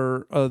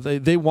are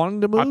they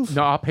wanting to move?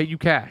 I'll pay you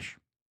cash.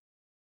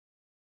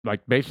 Like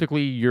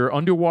basically, you're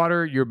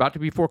underwater. You're about to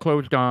be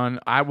foreclosed on.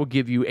 I will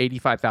give you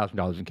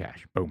 $85,000 in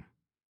cash. Boom,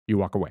 you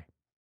walk away.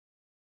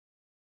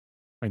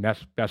 I mean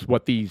that's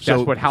what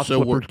house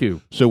flippers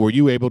do. So were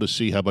you able to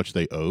see how much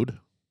they owed?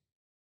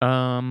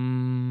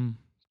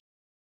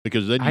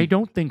 Because then I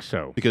don't think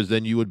so. Because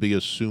then you would be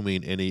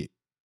assuming any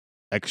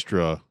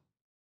extra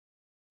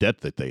debt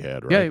that they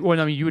had, right? Yeah, well,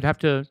 I mean, you would have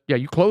to. Yeah,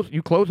 you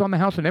close on the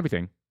house and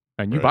everything,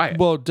 and you buy it.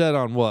 Well, debt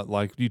on what?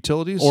 Like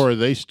utilities? Or are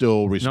they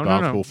still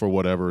responsible No. for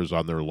whatever is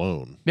on their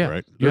loan? Yeah,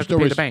 right. You have to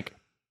pay the bank.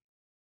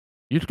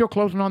 You're still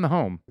closing on the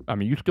home. I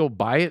mean, you still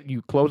buy it,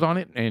 you close on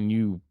it, and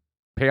you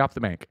pay off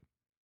the bank.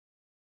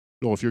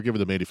 Well, if you're giving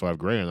them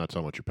 $85,000, that's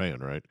how much you're paying,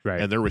 right? Right.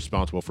 And they're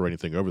responsible for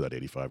anything over that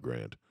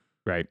 $85,000.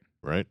 Right.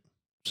 Right.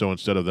 So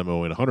instead of them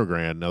owing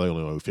 $100,000, now they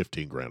only owe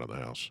 $15,000 on the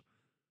house.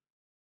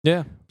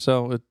 Yeah,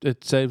 so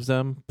it saves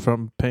them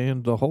from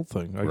paying the whole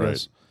thing, I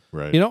guess.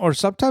 Right. Or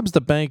sometimes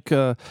the bank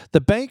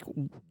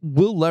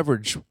will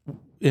leverage,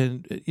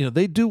 and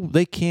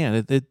they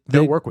can.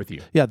 They'll work with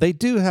you. Yeah, they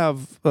do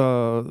have.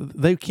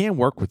 They can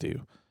work with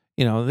you.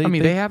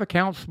 They have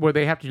accounts where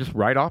they have to just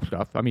write off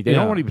stuff. I mean, they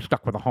don't want to be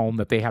stuck with a home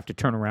that they have to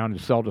turn around and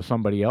sell to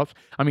somebody else.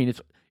 I mean,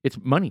 it's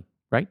money,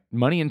 right?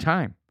 Money and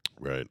time.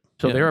 Right.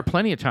 So there are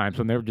plenty of times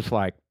when they're just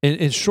like,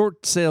 and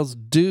short sales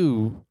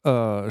do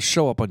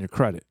show up on your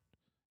credit.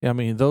 I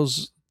mean,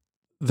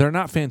 they're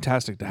not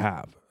fantastic to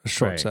have, a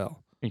short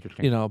sale.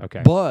 Interesting.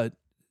 Okay. But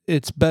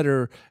it's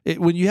better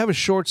when you have a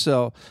short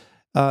sale.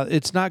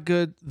 It's not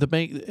good.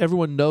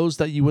 Everyone knows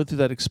that you went through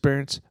that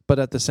experience, but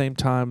at the same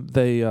time,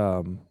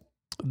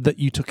 that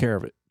you took care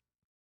of it.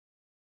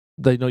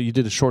 They know you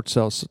did a short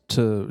sale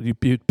you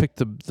picked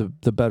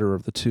the better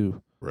of the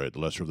two. Right, the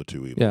lesser of the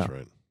two evils. Yeah.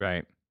 Right.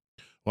 Right.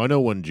 Well, I know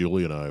when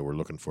Julie and I were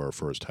looking for our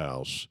first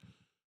house,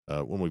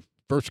 when we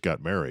first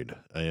got married,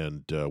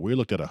 and we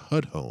looked at a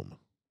HUD home.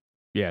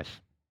 Yes.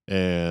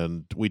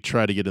 And we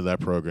tried to get into that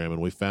program,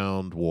 and we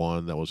found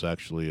one that was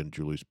actually in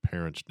Julie's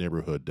parents'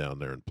 neighborhood down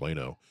there in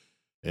Plano.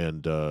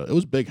 And it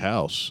was a big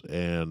house,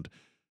 and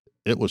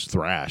it was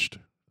thrashed.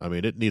 I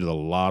mean, it needed a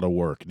lot of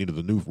work. It needed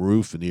a new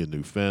roof. It needed a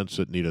new fence.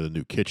 It needed a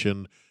new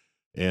kitchen.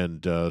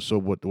 And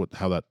so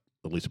how that,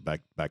 at least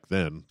back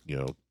then,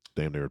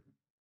 damn near,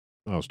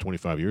 it was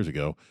 25 years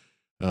ago,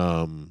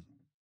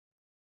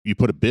 you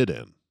put a bid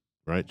in,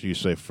 right? So you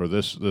say, for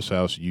this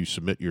house, you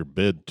submit your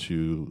bid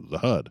to the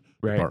HUD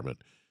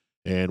department.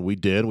 And we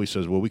did. We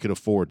says, well, we can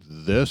afford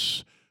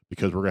this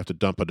because we're going to have to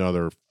dump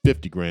another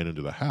 $50,000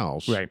 into the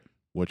house, right?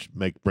 Which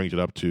brings it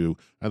up to,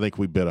 I think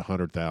we bid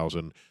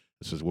 $100,000.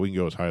 It says, well, we can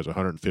go as high as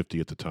 $150,000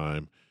 at the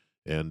time,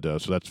 and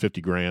so that's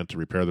 $50,000 to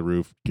repair the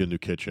roof, get a new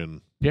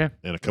kitchen, and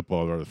a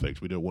couple of other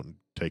things. We wouldn't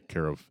take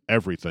care of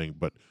everything,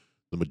 but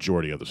the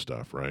majority of the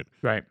stuff, right?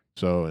 Right.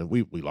 So, and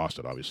we lost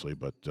it obviously,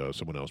 but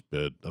someone else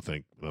bid, I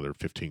think, another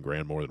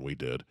 $15,000 more than we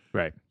did.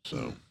 Right.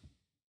 So,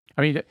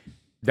 I mean,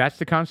 that's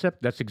the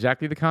concept. That's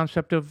exactly the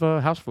concept of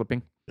house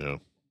flipping. Yeah.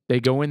 They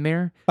go in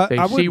there. They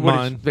I see wouldn't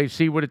mind. they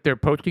see what they're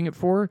posting it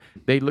for.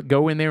 They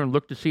go in there and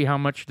look to see how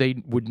much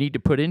they would need to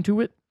put into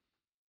it,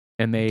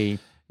 and they.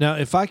 Now,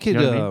 if I could,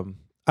 You know what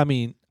I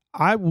mean,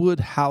 I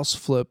would house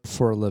flip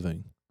for a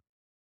living.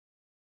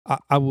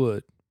 I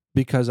would,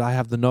 because I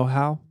have the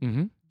know-how.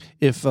 Mm-hmm.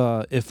 If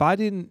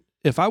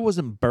I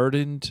wasn't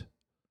burdened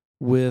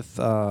with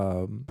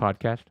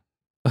Podcast.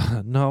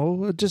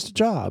 no, just a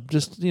job,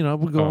 just we're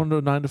going to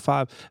a 9 to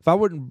 5. If I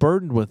wasn't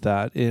burdened with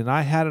that, and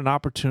I had an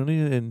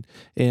opportunity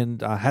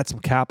and I had some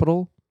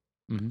capital,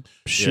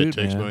 shoot, it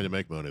takes man. money to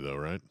make money, though,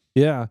 right?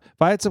 Yeah,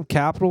 if I had some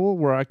capital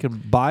where I can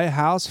buy a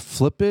house,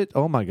 flip it,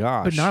 oh my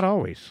gosh! But not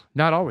always.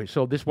 Not always.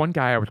 So this one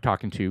guy I was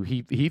talking to,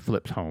 he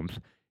flips homes.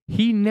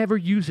 He never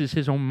uses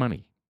his own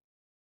money.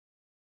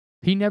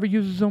 He never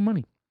uses his own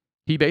money.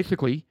 He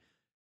basically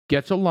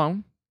gets a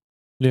loan.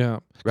 Yeah,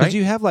 because Right?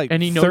 you have like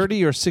And he knows-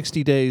 30 or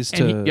 60 days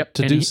to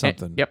do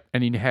something.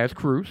 And he has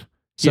crews.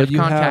 He So has you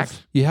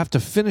contacts. have to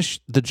finish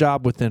the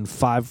job within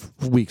 5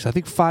 weeks. I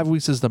think 5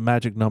 weeks is the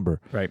magic number.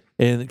 Right.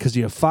 And because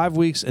you have 5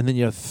 weeks, and then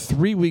you have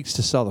 3 weeks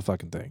to sell the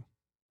fucking thing.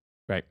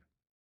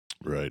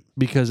 Right.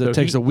 Because it So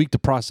takes a week to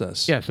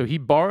process. Yeah, so he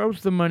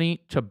borrows the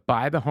money to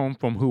buy the home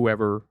from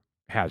whoever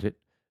has it.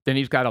 Then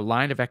he's got a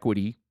line of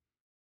equity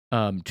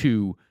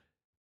to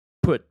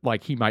put,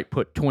 like he might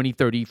put $20,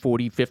 $30,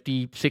 $40,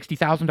 $50,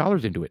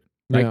 $60,000 into it,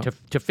 right? Yeah.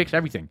 To fix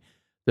everything.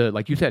 The,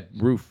 like you said,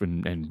 roof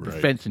and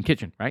Right. fence and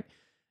kitchen, right?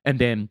 And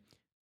then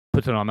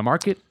puts it on the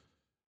market,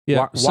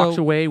 Yeah. walks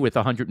away with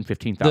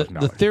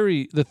 $115,000.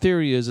 The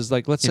theory is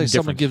like, let's say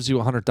someone Indifference. gives you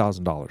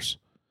 $100,000,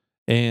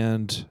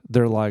 and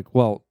they're like,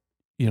 well,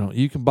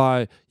 you can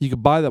buy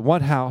that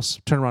one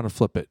house, turn around and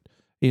flip it,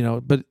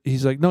 But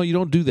he's like, no, you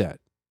don't do that,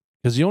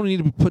 because you only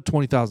need to put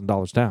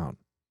 $20,000 down.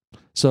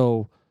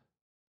 So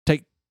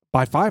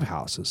buy 5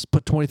 houses,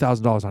 put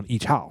 $20,000 on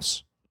each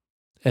house,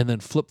 and then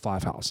flip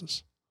 5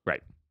 houses.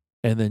 Right.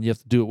 And then you have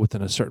to do it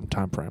within a certain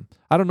time frame.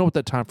 I don't know what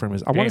that time frame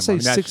is. I want to say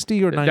that's-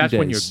 60 or 90 That's days.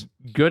 when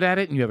you're good at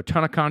it and you have a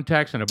ton of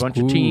contacts and a bunch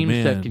of Ooh, teams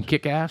man. that can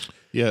kick ass.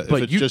 Yeah,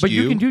 But if it's just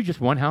you can do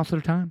just one house at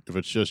a time. if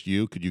it's just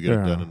you, could you get it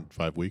done in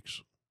 5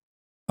 weeks?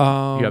 You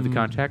have the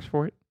contacts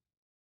for it.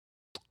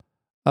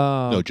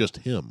 No, just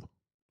him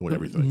doing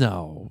everything.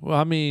 No,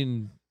 I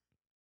mean,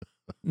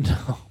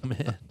 no,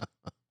 man.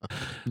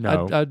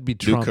 No. I'd be New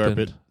trumping.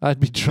 carpet. I'd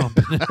be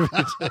trumping every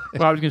day.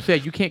 Well, I was going to say,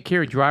 you can't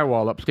carry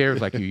drywall upstairs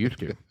like you used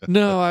to.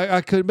 No,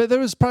 I could, but there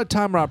was probably a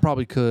time where I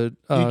probably could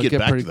You'd get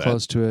back pretty to that.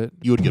 close to it.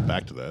 You would get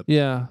back to that.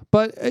 Yeah,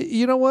 but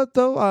you know what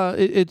though?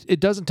 It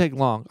doesn't take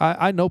long.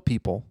 I know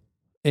people,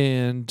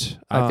 and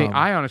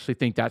I honestly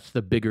think that's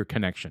the bigger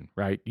connection,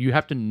 right? You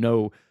have to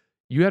know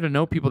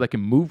people that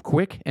can move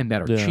quick and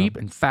that are Yeah. cheap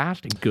and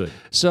fast and good.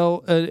 so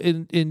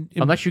in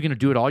Unless you're going to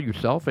do it all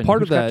yourself, and part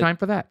who's of got that- time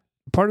for that?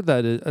 part of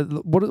that is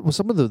what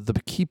some of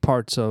the key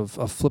parts of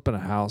flipping a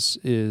house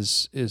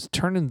is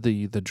turning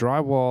the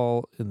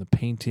drywall and the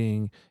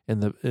painting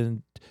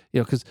and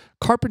because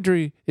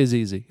carpentry is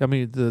easy. I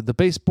mean the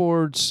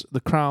baseboards, the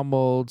crown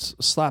molds,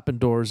 slapping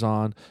doors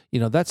on,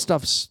 that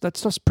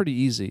stuff's pretty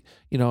easy.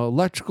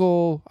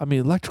 Electrical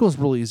is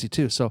really easy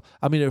too. So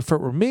I mean, if it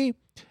were me,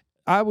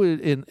 I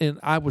would and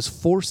I was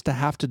forced to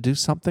have to do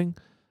something.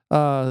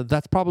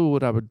 That's probably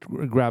what I would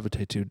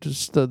gravitate to.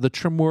 Just the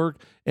trim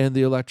work and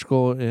the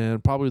electrical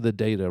and probably the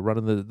data,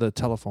 running the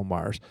telephone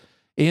wires.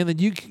 And then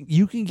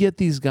you can get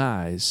these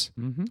guys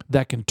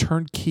that can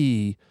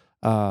turnkey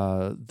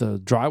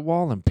the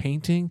drywall and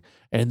painting,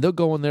 and they'll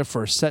go in there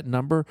for a set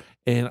number,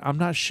 and I'm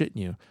not shitting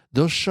you.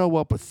 They'll show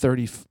up with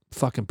 30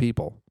 fucking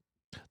people.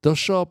 They'll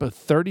show up with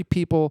 30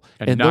 people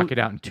And knock it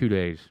out in 2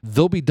 days.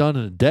 They'll be done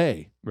in a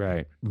day,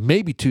 Right.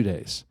 maybe 2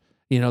 days.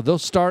 They'll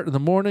start in the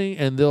morning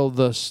and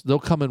they'll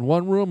come in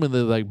one room and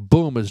they're like,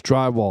 boom, it's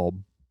drywall,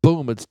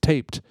 boom, it's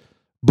taped,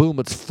 boom,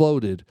 it's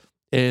floated,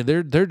 and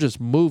they're just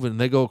moving.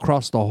 They go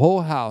across the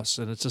whole house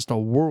and it's just a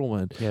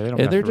whirlwind. Yeah, they don't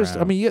And mess they're just,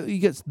 around. you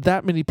get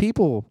that many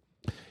people,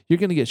 you're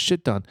gonna get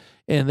shit done.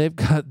 And they've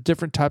got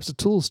different types of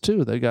tools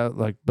too. They got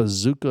like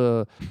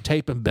bazooka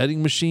tape and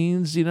bedding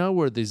machines,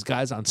 where these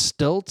guys on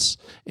stilts,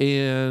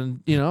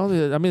 and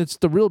it's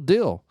the real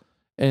deal,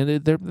 and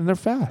they're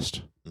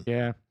fast.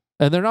 Yeah.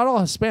 And they're not all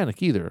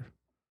Hispanic either.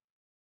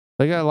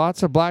 They got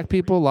lots of black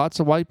people, lots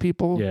of white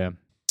people. Yeah.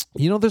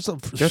 There's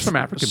some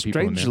African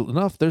people in strange there.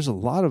 enough, there's a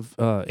lot of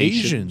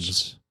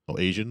Asians. Oh,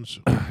 Asians?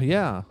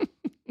 Yeah.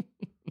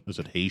 Is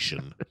it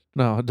Haitian?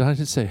 No, I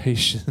didn't say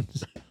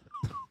Haitians.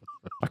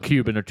 A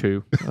Cuban or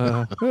two.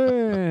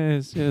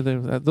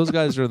 Those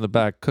guys are in the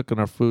back cooking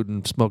our food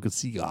and smoking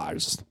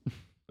cigars.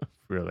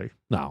 Really?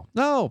 No.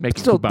 Making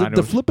Still, the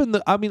cubanos. flipping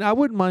I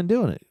wouldn't mind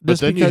doing it. But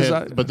Just then,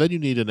 because but then you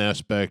need an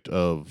aspect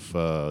of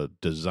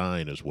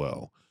design as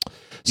well.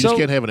 You So- just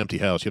can't have an empty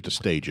house. You have to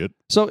stage it.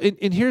 So,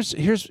 and here's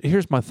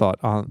my thought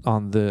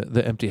on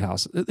the empty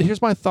house.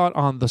 Here's my thought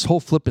on this whole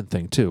flipping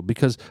thing too,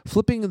 because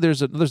flipping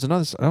there's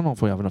another. I don't know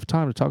if we have enough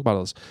time to talk about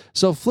this.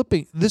 So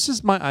flipping, this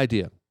is my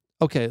idea.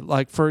 okay,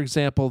 like for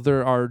example,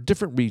 there are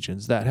different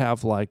regions that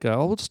have like,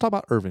 we'll just talk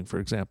about Irving, for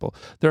example.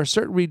 There are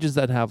certain regions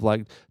that have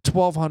like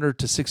 1,200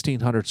 to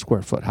 1,600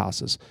 square foot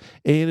houses.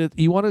 And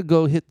you want to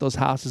go hit those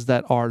houses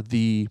that are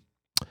the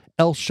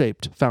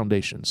L-shaped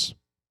foundations.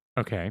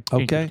 Okay.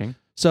 Okay.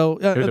 So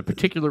there's a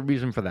particular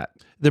reason for that.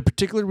 The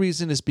particular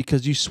reason is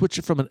because you switch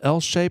it from an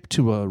L shape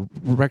to a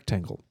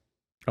rectangle.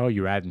 Oh,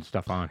 you're adding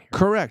stuff on here.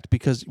 Correct,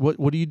 because what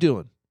are you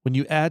doing? When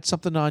you add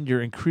something on,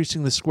 you're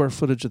increasing the square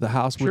footage of the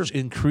house, which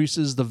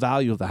increases the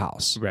value of the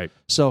house. Right.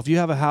 So if you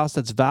have a house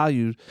that's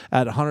valued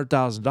at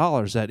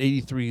 $100,000 at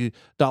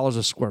 $83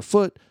 a square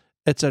foot,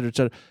 et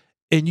cetera,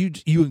 and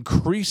you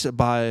increase it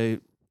by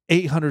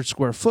 800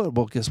 square foot,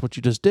 well, guess what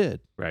you just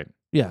did? Right.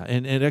 Yeah,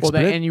 and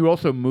and you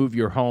also move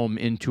your home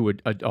into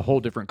a whole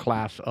different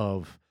class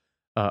of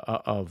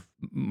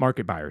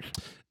market buyers.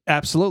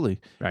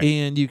 Absolutely, right.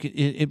 And you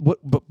can.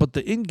 But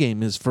the end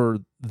game is for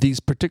these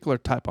particular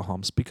type of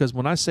homes, because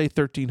when I say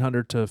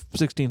 1,300 to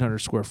 1,600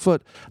 square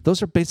foot,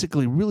 those are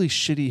basically really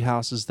shitty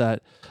houses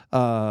that,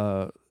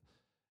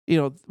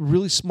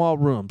 really small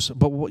rooms.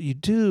 But what you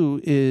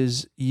do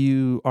is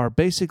you are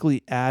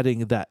basically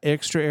adding that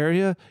extra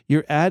area.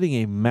 You're adding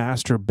a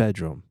master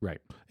bedroom,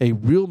 right? A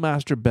real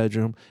master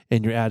bedroom,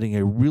 and you're adding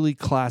a really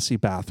classy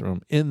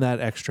bathroom in that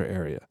extra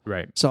area,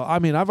 right? So I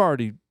mean, I've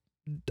already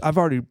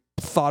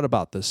thought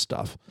about this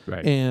stuff,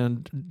 right?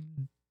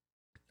 And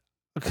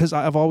because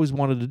I've always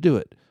wanted to do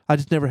it, I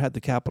just never had the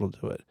capital to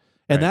do it,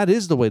 and that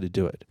is the way to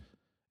do it.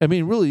 I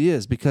mean, it really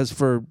is, because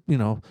for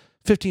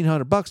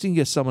 $1,500, you can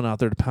get someone out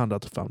there to pound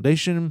out the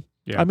foundation.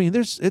 Yeah. I mean,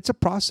 it's a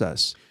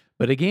process.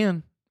 But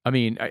again, I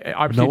mean,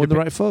 obviously, knowing the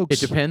right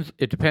folks.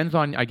 It depends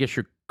on, I guess,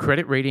 your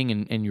credit rating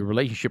and your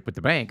relationship with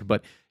the bank.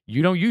 But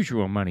you don't use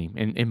your own money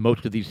in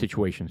most of these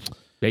situations.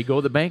 They go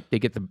to the bank, they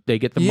get the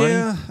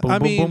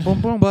money. Boom, boom,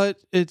 boom. But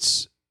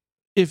it's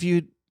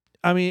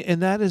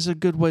and that is a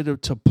good way to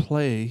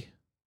play.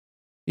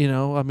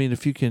 I mean,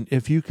 if you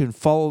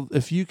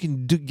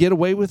can get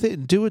away with it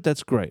and do it,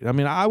 that's great. I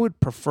mean, I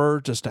would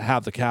prefer just to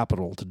have the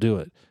capital to do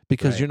it,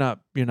 because you're not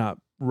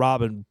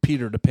robbing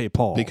Peter to pay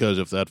Paul. Because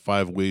if that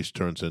 5 weeks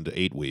turns into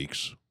 8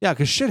 weeks,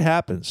 because shit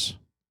happens.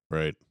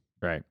 Right.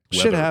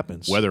 Shit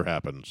happens. Weather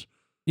happens.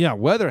 Yeah,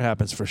 weather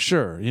happens for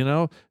sure.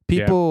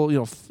 People.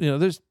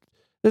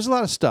 There's a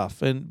lot of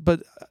stuff,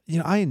 but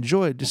I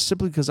enjoy it just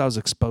simply because I was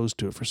exposed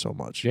to it for so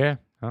much. Yeah,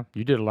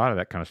 you did a lot of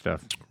that kind of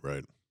stuff.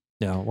 Right.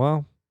 Yeah.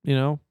 Well.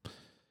 And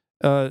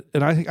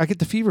I get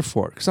the fever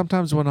for it.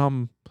 Sometimes when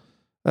I'm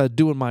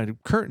doing my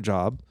current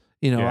job,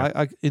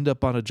 I end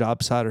up on a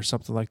job site or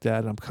something like that,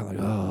 and I'm kind of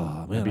like,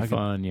 oh man, that'd be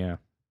fun, yeah.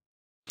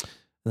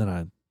 Then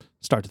I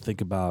start to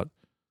think about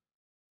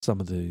some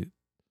of the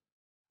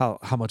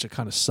how much it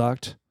kind of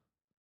sucked.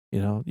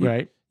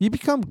 Right. You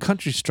become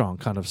country strong,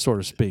 kind of, so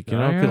to speak.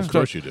 Yeah. Of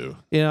course you do.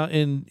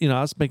 And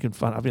I was making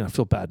fun. I mean, I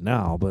feel bad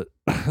now, but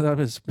I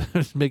was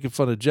making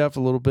fun of Jeff a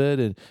little bit,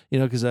 and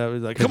because I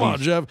was like, "Come on,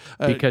 Jeff,"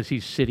 because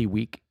he's city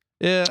weak.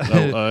 Yeah,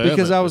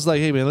 because I was like,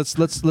 "Hey, man, let's.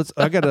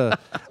 I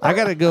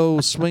gotta go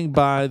swing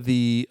by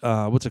the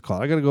what's it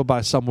called? I gotta go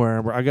by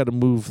somewhere where I gotta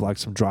move like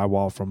some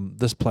drywall from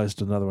this place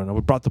to another one." And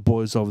we brought the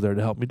boys over there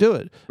to help me do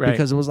it,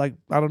 because it was like,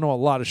 I don't know, a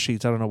lot of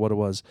sheets. I don't know what it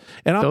was,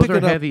 and I'll those pick are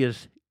it up. Heavy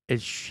as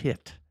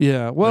shit.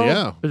 Yeah, well,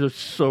 yeah, they're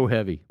so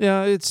heavy.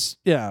 Yeah, it's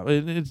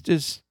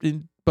just.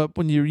 But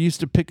when you're used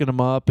to picking them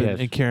up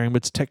and carrying them,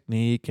 it's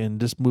technique and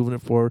just moving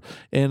it forward.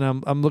 And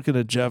I'm looking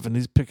at Jeff, and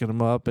he's picking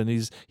them up, and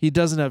he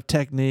doesn't have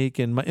technique,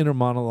 and my inner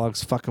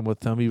monologue's fucking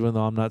with him, even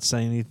though I'm not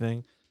saying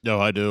anything. No,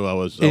 I do.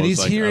 He's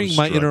like, hearing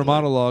my inner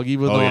monologue,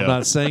 even though I'm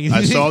not saying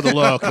anything. I saw the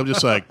look. I'm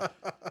just like,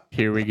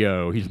 here we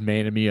go. He's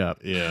manning me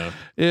up. Yeah.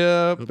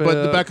 Yeah. But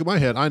in the back of my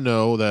head, I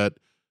know that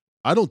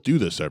I don't do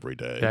this every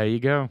day. There you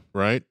go.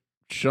 Right?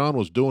 Sean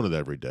was doing it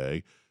every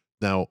day.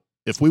 Now,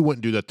 if we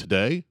wouldn't do that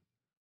today,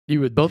 you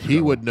would both. He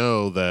would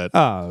know that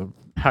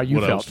how you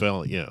what felt. I was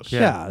feeling. Yes.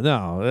 Yeah.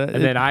 No.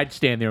 And then I'd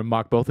stand there and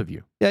mock both of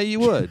you. Yeah, you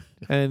would.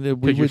 And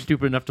because you're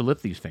stupid enough to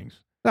lift these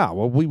things. No,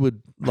 well, we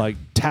would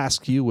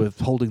task you with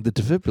holding the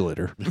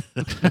defibrillator.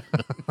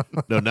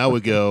 No, now we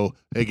go,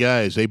 hey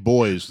guys, hey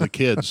boys, the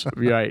kids,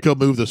 right? Go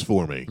move this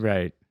for me.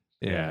 Right.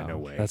 Yeah, no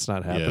way. That's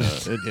not happening.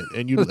 Yeah.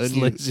 And you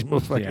lazy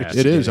motherfuckers.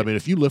 It is. I mean,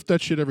 if you lift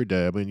that shit every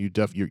day, I mean,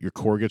 your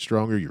core gets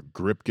stronger, your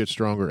grip gets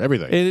stronger,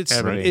 everything. And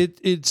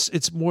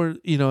it's more,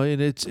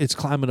 and it's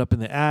climbing up in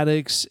the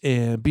attics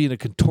and being a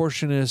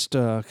contortionist.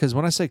 Because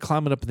when I say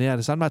climbing up in the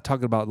attics, I'm not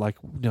talking about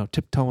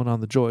tiptoeing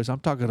on the joists. I'm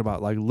talking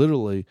about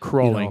literally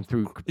crawling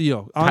through,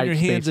 on your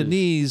hands and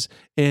knees,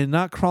 and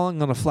not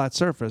crawling on a flat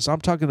surface.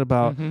 I'm talking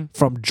about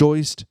from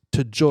joist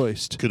to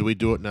joist. Could we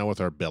do it now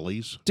with our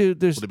bellies,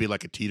 dude? Would it be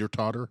like a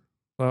teeter-totter?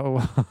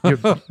 Oh,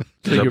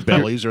 your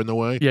bellies are in the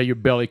way. Yeah, your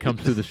belly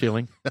comes through the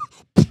ceiling,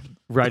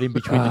 right in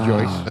between the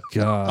joists.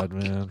 God,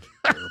 man,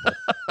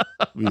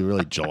 be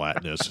really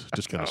gelatinous.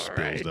 Just kind of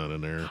spills down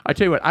in there. I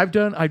tell you what, I've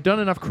done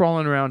enough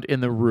crawling around in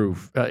the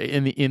roof,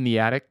 in the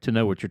attic, to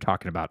know what you're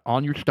talking about.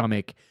 On your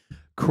stomach,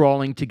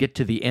 crawling to get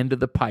to the end of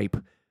the pipe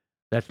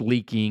that's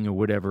leaking or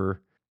whatever.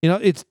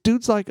 It's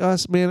dudes like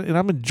us, man, and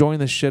I'm enjoying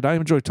this shit. I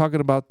enjoy talking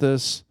about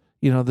this.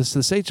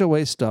 this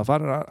HOA stuff. I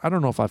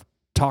don't know if I've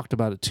talked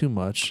about it too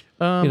much.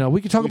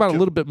 We could talk about it a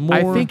little bit more.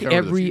 I think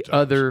every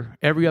other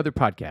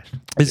podcast.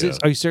 Is it?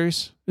 Are you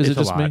serious? Is it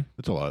just me?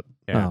 It's a lot.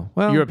 Yeah. Oh,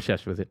 well, you're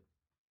obsessed with it.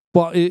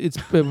 Well, it's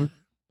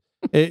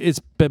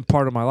been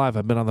part of my life.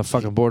 I've been on the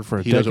fucking board for a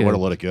decade. He doesn't want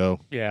to let it go.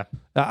 Yeah,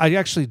 I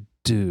actually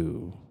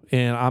do,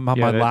 and I'm on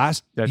my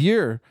last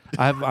year.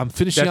 I'm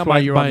finishing that's up why my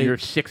you're on your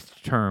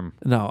 6th term.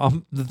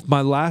 No,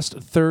 my last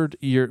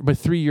 3-year, my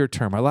 3-year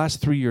term. My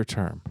last 3-year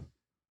term.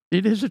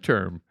 It is a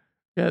term.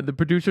 Yeah, the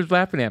producer's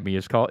laughing at me.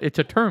 It's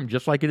a term,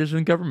 just like it is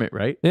in government,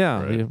 right?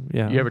 Yeah, right.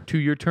 Yeah. You have a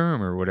 2-year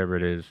term or whatever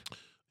it is.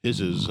 His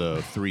is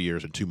 3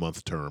 years and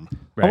 2-month term.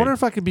 Right. I wonder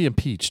if I could be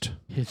impeached.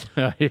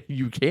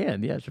 You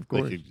can, yes, of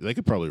course. They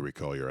could probably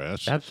recall your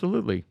ass.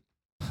 Absolutely.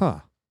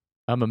 Huh.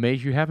 I'm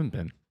amazed you haven't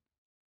been.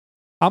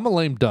 I'm a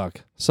lame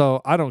duck,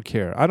 so I don't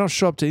care. I don't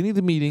show up to any of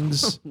the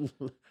meetings.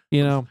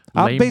 I'm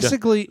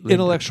basically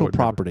intellectual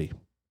property.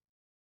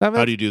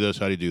 How do you do this?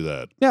 How do you do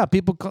that? Yeah,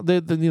 people,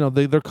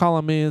 they're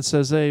calling me and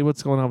says, "Hey,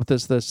 what's going on with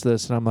this,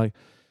 and I'm like,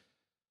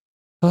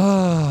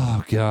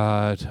 "Oh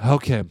God,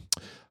 okay."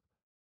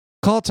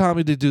 Call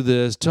Tommy to do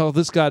this. Tell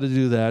this guy to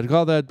do that.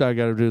 Call that guy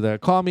to do that.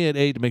 Call me at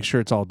 8 to make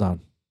sure it's all done.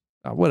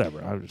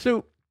 Whatever.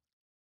 So,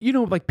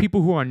 like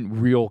people who are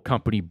on real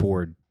company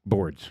boards.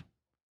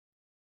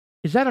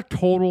 Is that a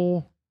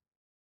total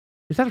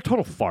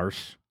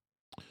farce?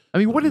 I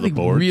mean, what do they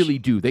really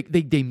do?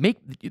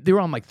 They're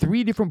on like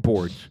 3 different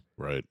boards.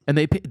 Right. And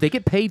they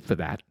get paid for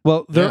that.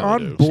 Well, they're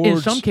on boards.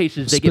 In some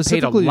cases, they get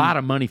paid a lot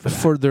of money for that.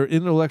 For their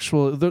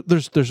intellectual,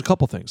 there's a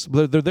couple things.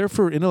 They're there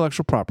for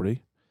intellectual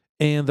property,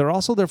 and they're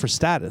also there for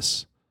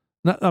status.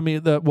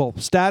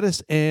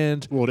 Status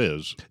and... Well, it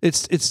is.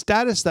 It's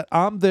status that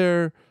I'm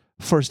there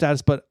for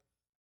status, but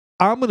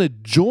I'm going to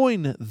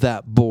join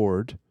that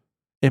board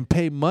and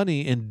pay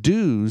money and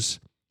dues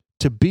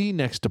to be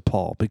next to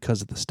Paul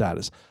because of the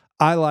status.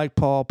 I like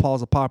Paul.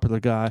 Paul's a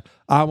popular guy.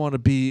 I want to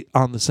be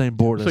on the same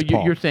board as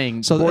Paul. So you're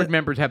saying board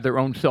members have their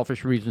own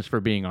selfish reasons for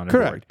being on a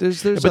board.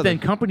 Correct. But then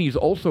companies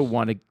also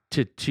want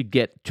to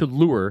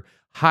lure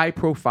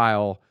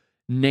high-profile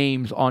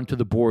names onto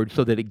the board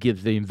so that it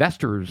gives the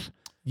investors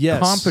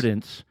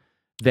confidence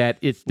that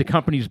it's the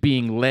company's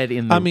being led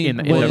in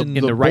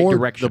the right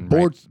direction.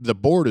 The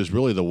board is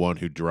really the one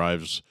who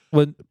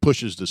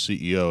pushes the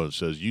CEO and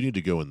says, "You need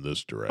to go in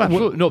this direction."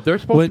 Absolutely. No, they're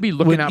supposed to be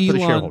looking out for the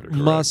shareholders.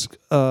 When Musk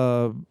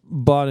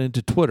bought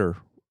into Twitter,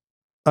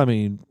 what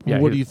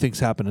do you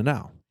think's happening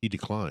now? He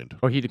declined.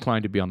 He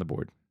declined to be on the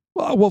board.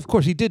 Well, of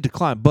course he did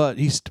decline, but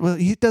he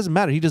doesn't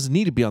matter. He doesn't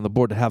need to be on the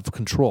board to have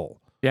control.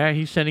 Yeah,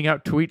 he's sending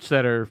out tweets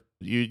that are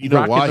you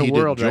know why rocking he the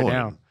world didn't join.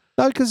 right now.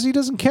 Because he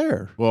doesn't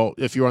care. Well,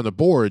 if you're on the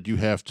board, you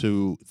have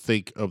to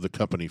think of the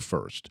company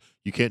first.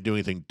 You can't do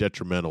anything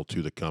detrimental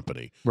to the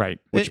company, right?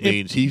 Which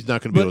means he's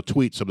not going to be able to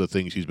tweet some of the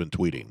things he's been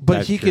tweeting.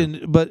 But That's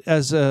true. But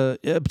as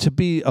to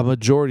be a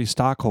majority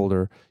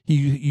stockholder,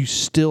 you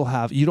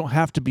don't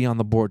have to be on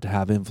the board to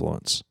have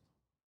influence.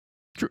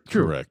 True.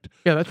 Correct.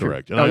 Yeah, that's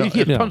correct. True. He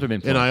has tons of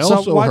influence. And I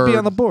also why be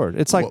on the board?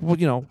 It's like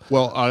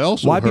I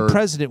also why be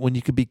president when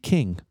you could be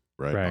king?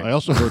 Right. I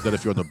also heard that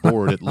if you're on the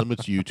board, it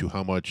limits you to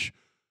how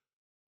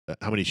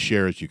many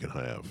shares you can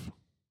have.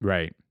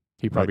 Right.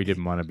 He probably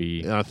didn't want to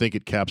be. And I think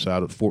it caps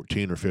out at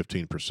 14 or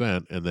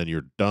 15%, and then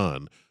you're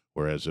done.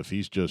 Whereas if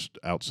he's just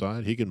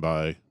outside, he can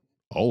buy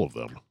all of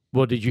them.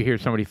 Well, did you hear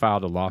somebody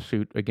filed a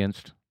lawsuit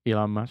against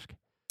Elon Musk?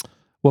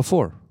 What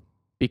for?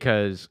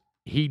 Because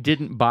he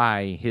didn't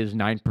buy his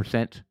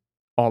 9%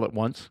 all at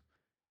once.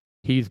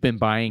 He's been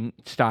buying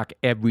stock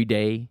every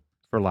day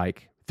for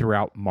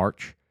throughout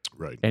March.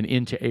 Right. And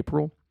into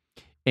April.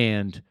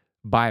 And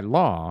by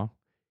law,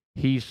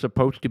 he's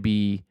supposed to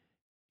be,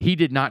 he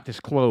did not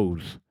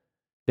disclose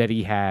that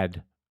he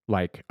had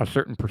a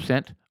certain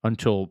percent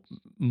until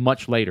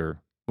much later,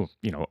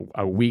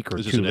 a week or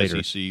two later.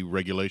 Is this an SEC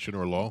regulation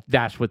or law?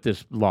 That's what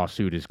this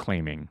lawsuit is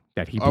claiming.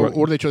 That he what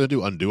are they trying to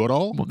do, undo it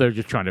all? Well, they're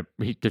just trying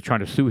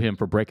to sue him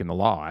for breaking the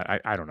law.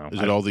 I don't know.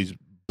 Is it all these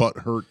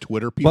butthurt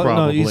Twitter people?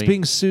 No, he's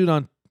being sued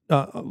on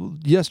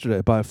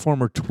yesterday by a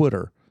former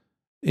Twitter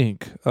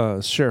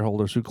Inc.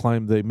 Shareholders who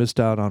claimed they missed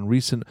out on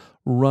recent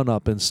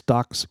run-up in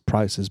stocks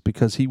prices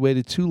because he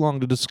waited too long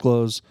to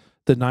disclose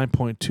the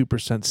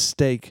 9.2%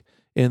 stake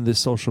in this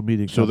social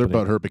media company. So they're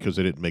butthurt because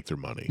they didn't make their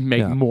money.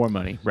 Make more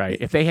money, right.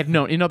 If they had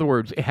known, in other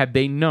words, had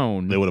they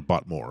known... They would have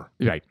bought more.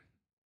 Right.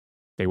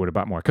 They would have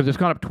bought more. Because it's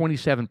gone up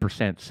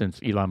 27% since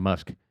Elon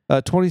Musk.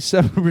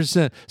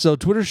 27%. So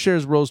Twitter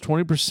shares rose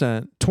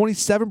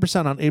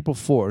 27% on April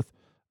 4th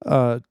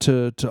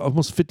to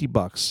almost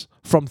 $50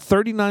 from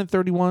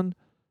 $39.31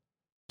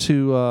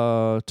 to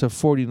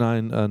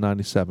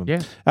 $49.97.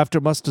 Yeah.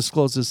 After Musk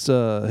discloses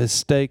his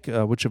stake,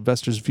 which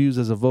investors views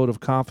as a vote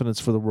of confidence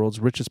for the world's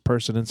richest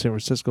person in San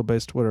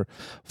Francisco-based Twitter,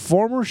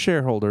 former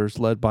shareholders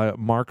led by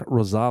Mark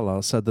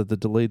Rosala said that the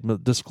delayed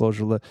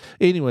disclosure.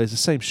 Anyways, the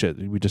same shit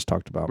we just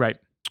talked about. Right.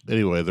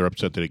 Anyway, they're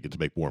upset they didn't get to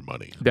make more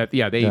money.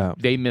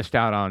 They missed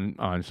out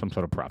on some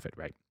sort of profit.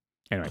 Right.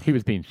 Anyway, he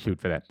was being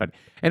sued for that. But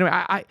anyway,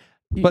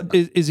 But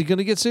is he going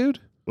to get sued?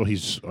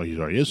 Well, he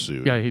already is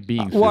sued. Yeah, he's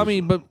being sued. Well, I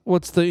mean, but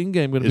what's the in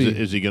game going to be?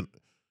 Is he going?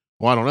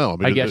 Well, I don't know.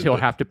 I guess he'll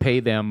have to pay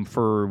them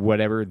for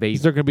whatever they.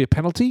 Is there going to be a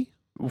penalty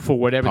for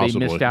whatever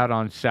Possibly. they missed out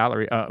on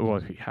salary?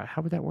 Well,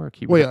 how would that work?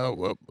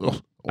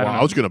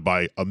 I was going to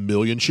buy 1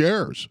 million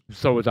shares.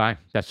 So was I.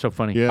 That's so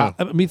funny. Yeah,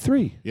 me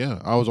 3. yeah.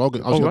 I was going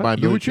to buy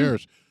 1 million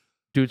shares.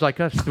 Dudes like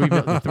us,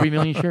 3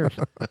 million shares.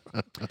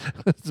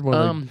 It's more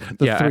like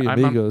the three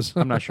amigos.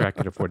 I'm not sure I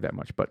could afford that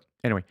much, but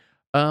anyway,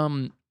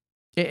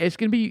 it's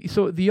going to be.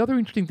 So the other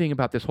interesting thing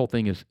about this whole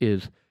thing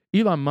is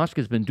Elon Musk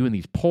has been doing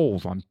these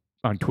polls on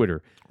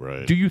Twitter.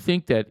 Right. Do you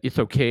think that it's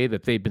okay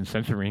that they've been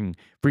censoring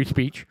free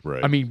speech?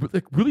 Right. I mean,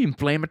 really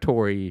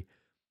inflammatory.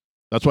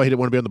 That's why he didn't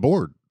want to be on the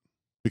board,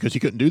 because he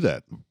couldn't do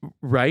that.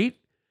 Right.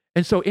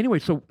 And so anyway,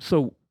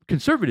 so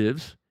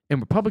conservatives and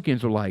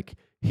Republicans are like,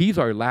 he's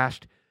our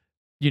last,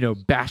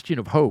 bastion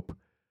of hope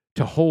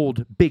to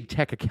hold big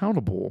tech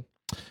accountable.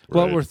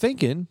 Well, Right. we're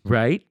thinking.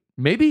 Right.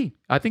 Maybe.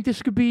 I think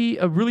this could be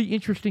a really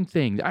interesting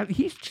thing.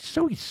 He's just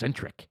so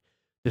eccentric,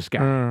 this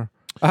guy.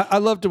 I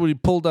loved it when he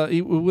pulled out.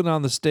 He went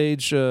on the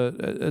stage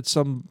at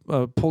some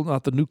pulling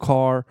out the new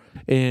car,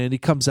 and he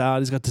comes out.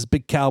 He's got this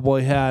big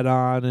cowboy hat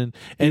on, and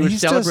he was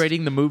he's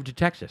celebrating the move to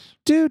Texas.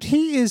 Dude,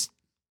 he's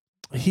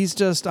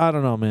just, I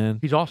don't know, man.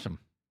 He's awesome.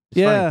 It's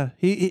Yeah,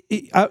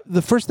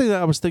 the first thing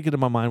that I was thinking in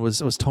my mind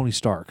was Tony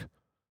Stark.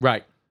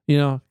 Right.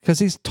 Because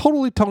he's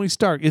totally Tony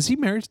Stark. Is he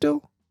married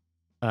still?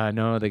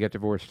 No, they got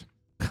divorced.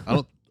 I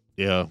don't.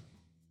 Yeah,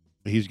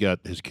 he's got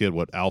his kid.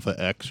 What, Alpha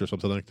X or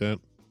something like that?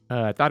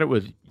 I thought it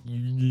was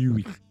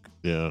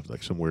Yeah,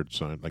 like some weird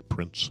sign, like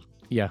Prince.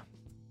 Yeah,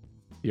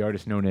 the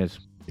artist known as.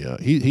 Yeah,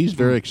 he's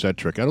very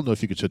eccentric. I don't know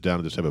if you could sit down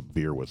and just have a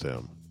beer with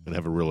him and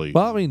have a really.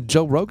 Well, I mean,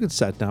 Joe Rogan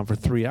sat down for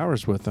 3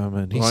 hours with him,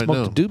 and he Well, I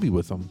smoked know. a doobie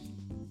with him.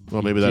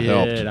 Well, maybe that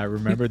helped. I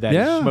remember that.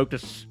 Yeah. He smoked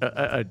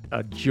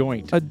a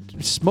joint.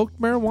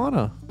 Smoked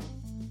marijuana.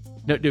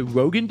 No,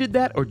 Rogan did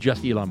that, or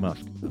just Elon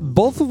Musk?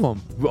 Both of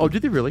them. Oh,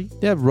 did they really?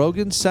 Yeah,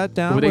 Rogan sat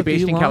down Were they with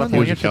based in Elon. He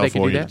was California? in So they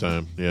can do California at that? the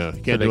time. Yeah,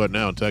 you can't do it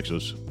now in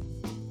Texas.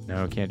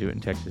 No, can't do it in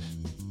Texas.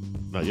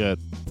 Not yet.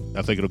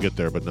 I think it'll get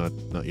there, but not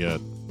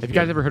yet. Have you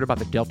guys ever heard about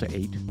the Delta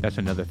 8? That's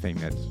another thing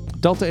that's.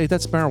 Delta 8,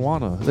 that's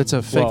marijuana. That's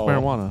a fake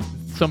marijuana.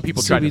 Some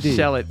people try to CBD.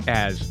 sell it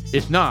as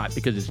it's not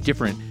because it's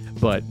different,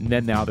 but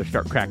then now they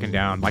start cracking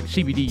down. Like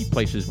CBD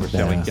places were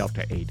selling Yeah.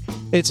 Delta 8.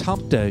 It's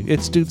hump day.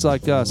 It's dudes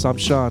like us. I'm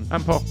Sean.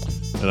 I'm Paul.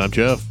 And I'm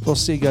Jeff. We'll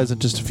see you guys in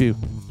just a few.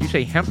 You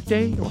say hemp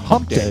day or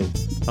Hump day.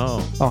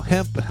 Oh. Oh,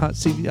 hemp.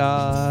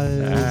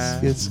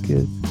 CBD. It's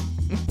good.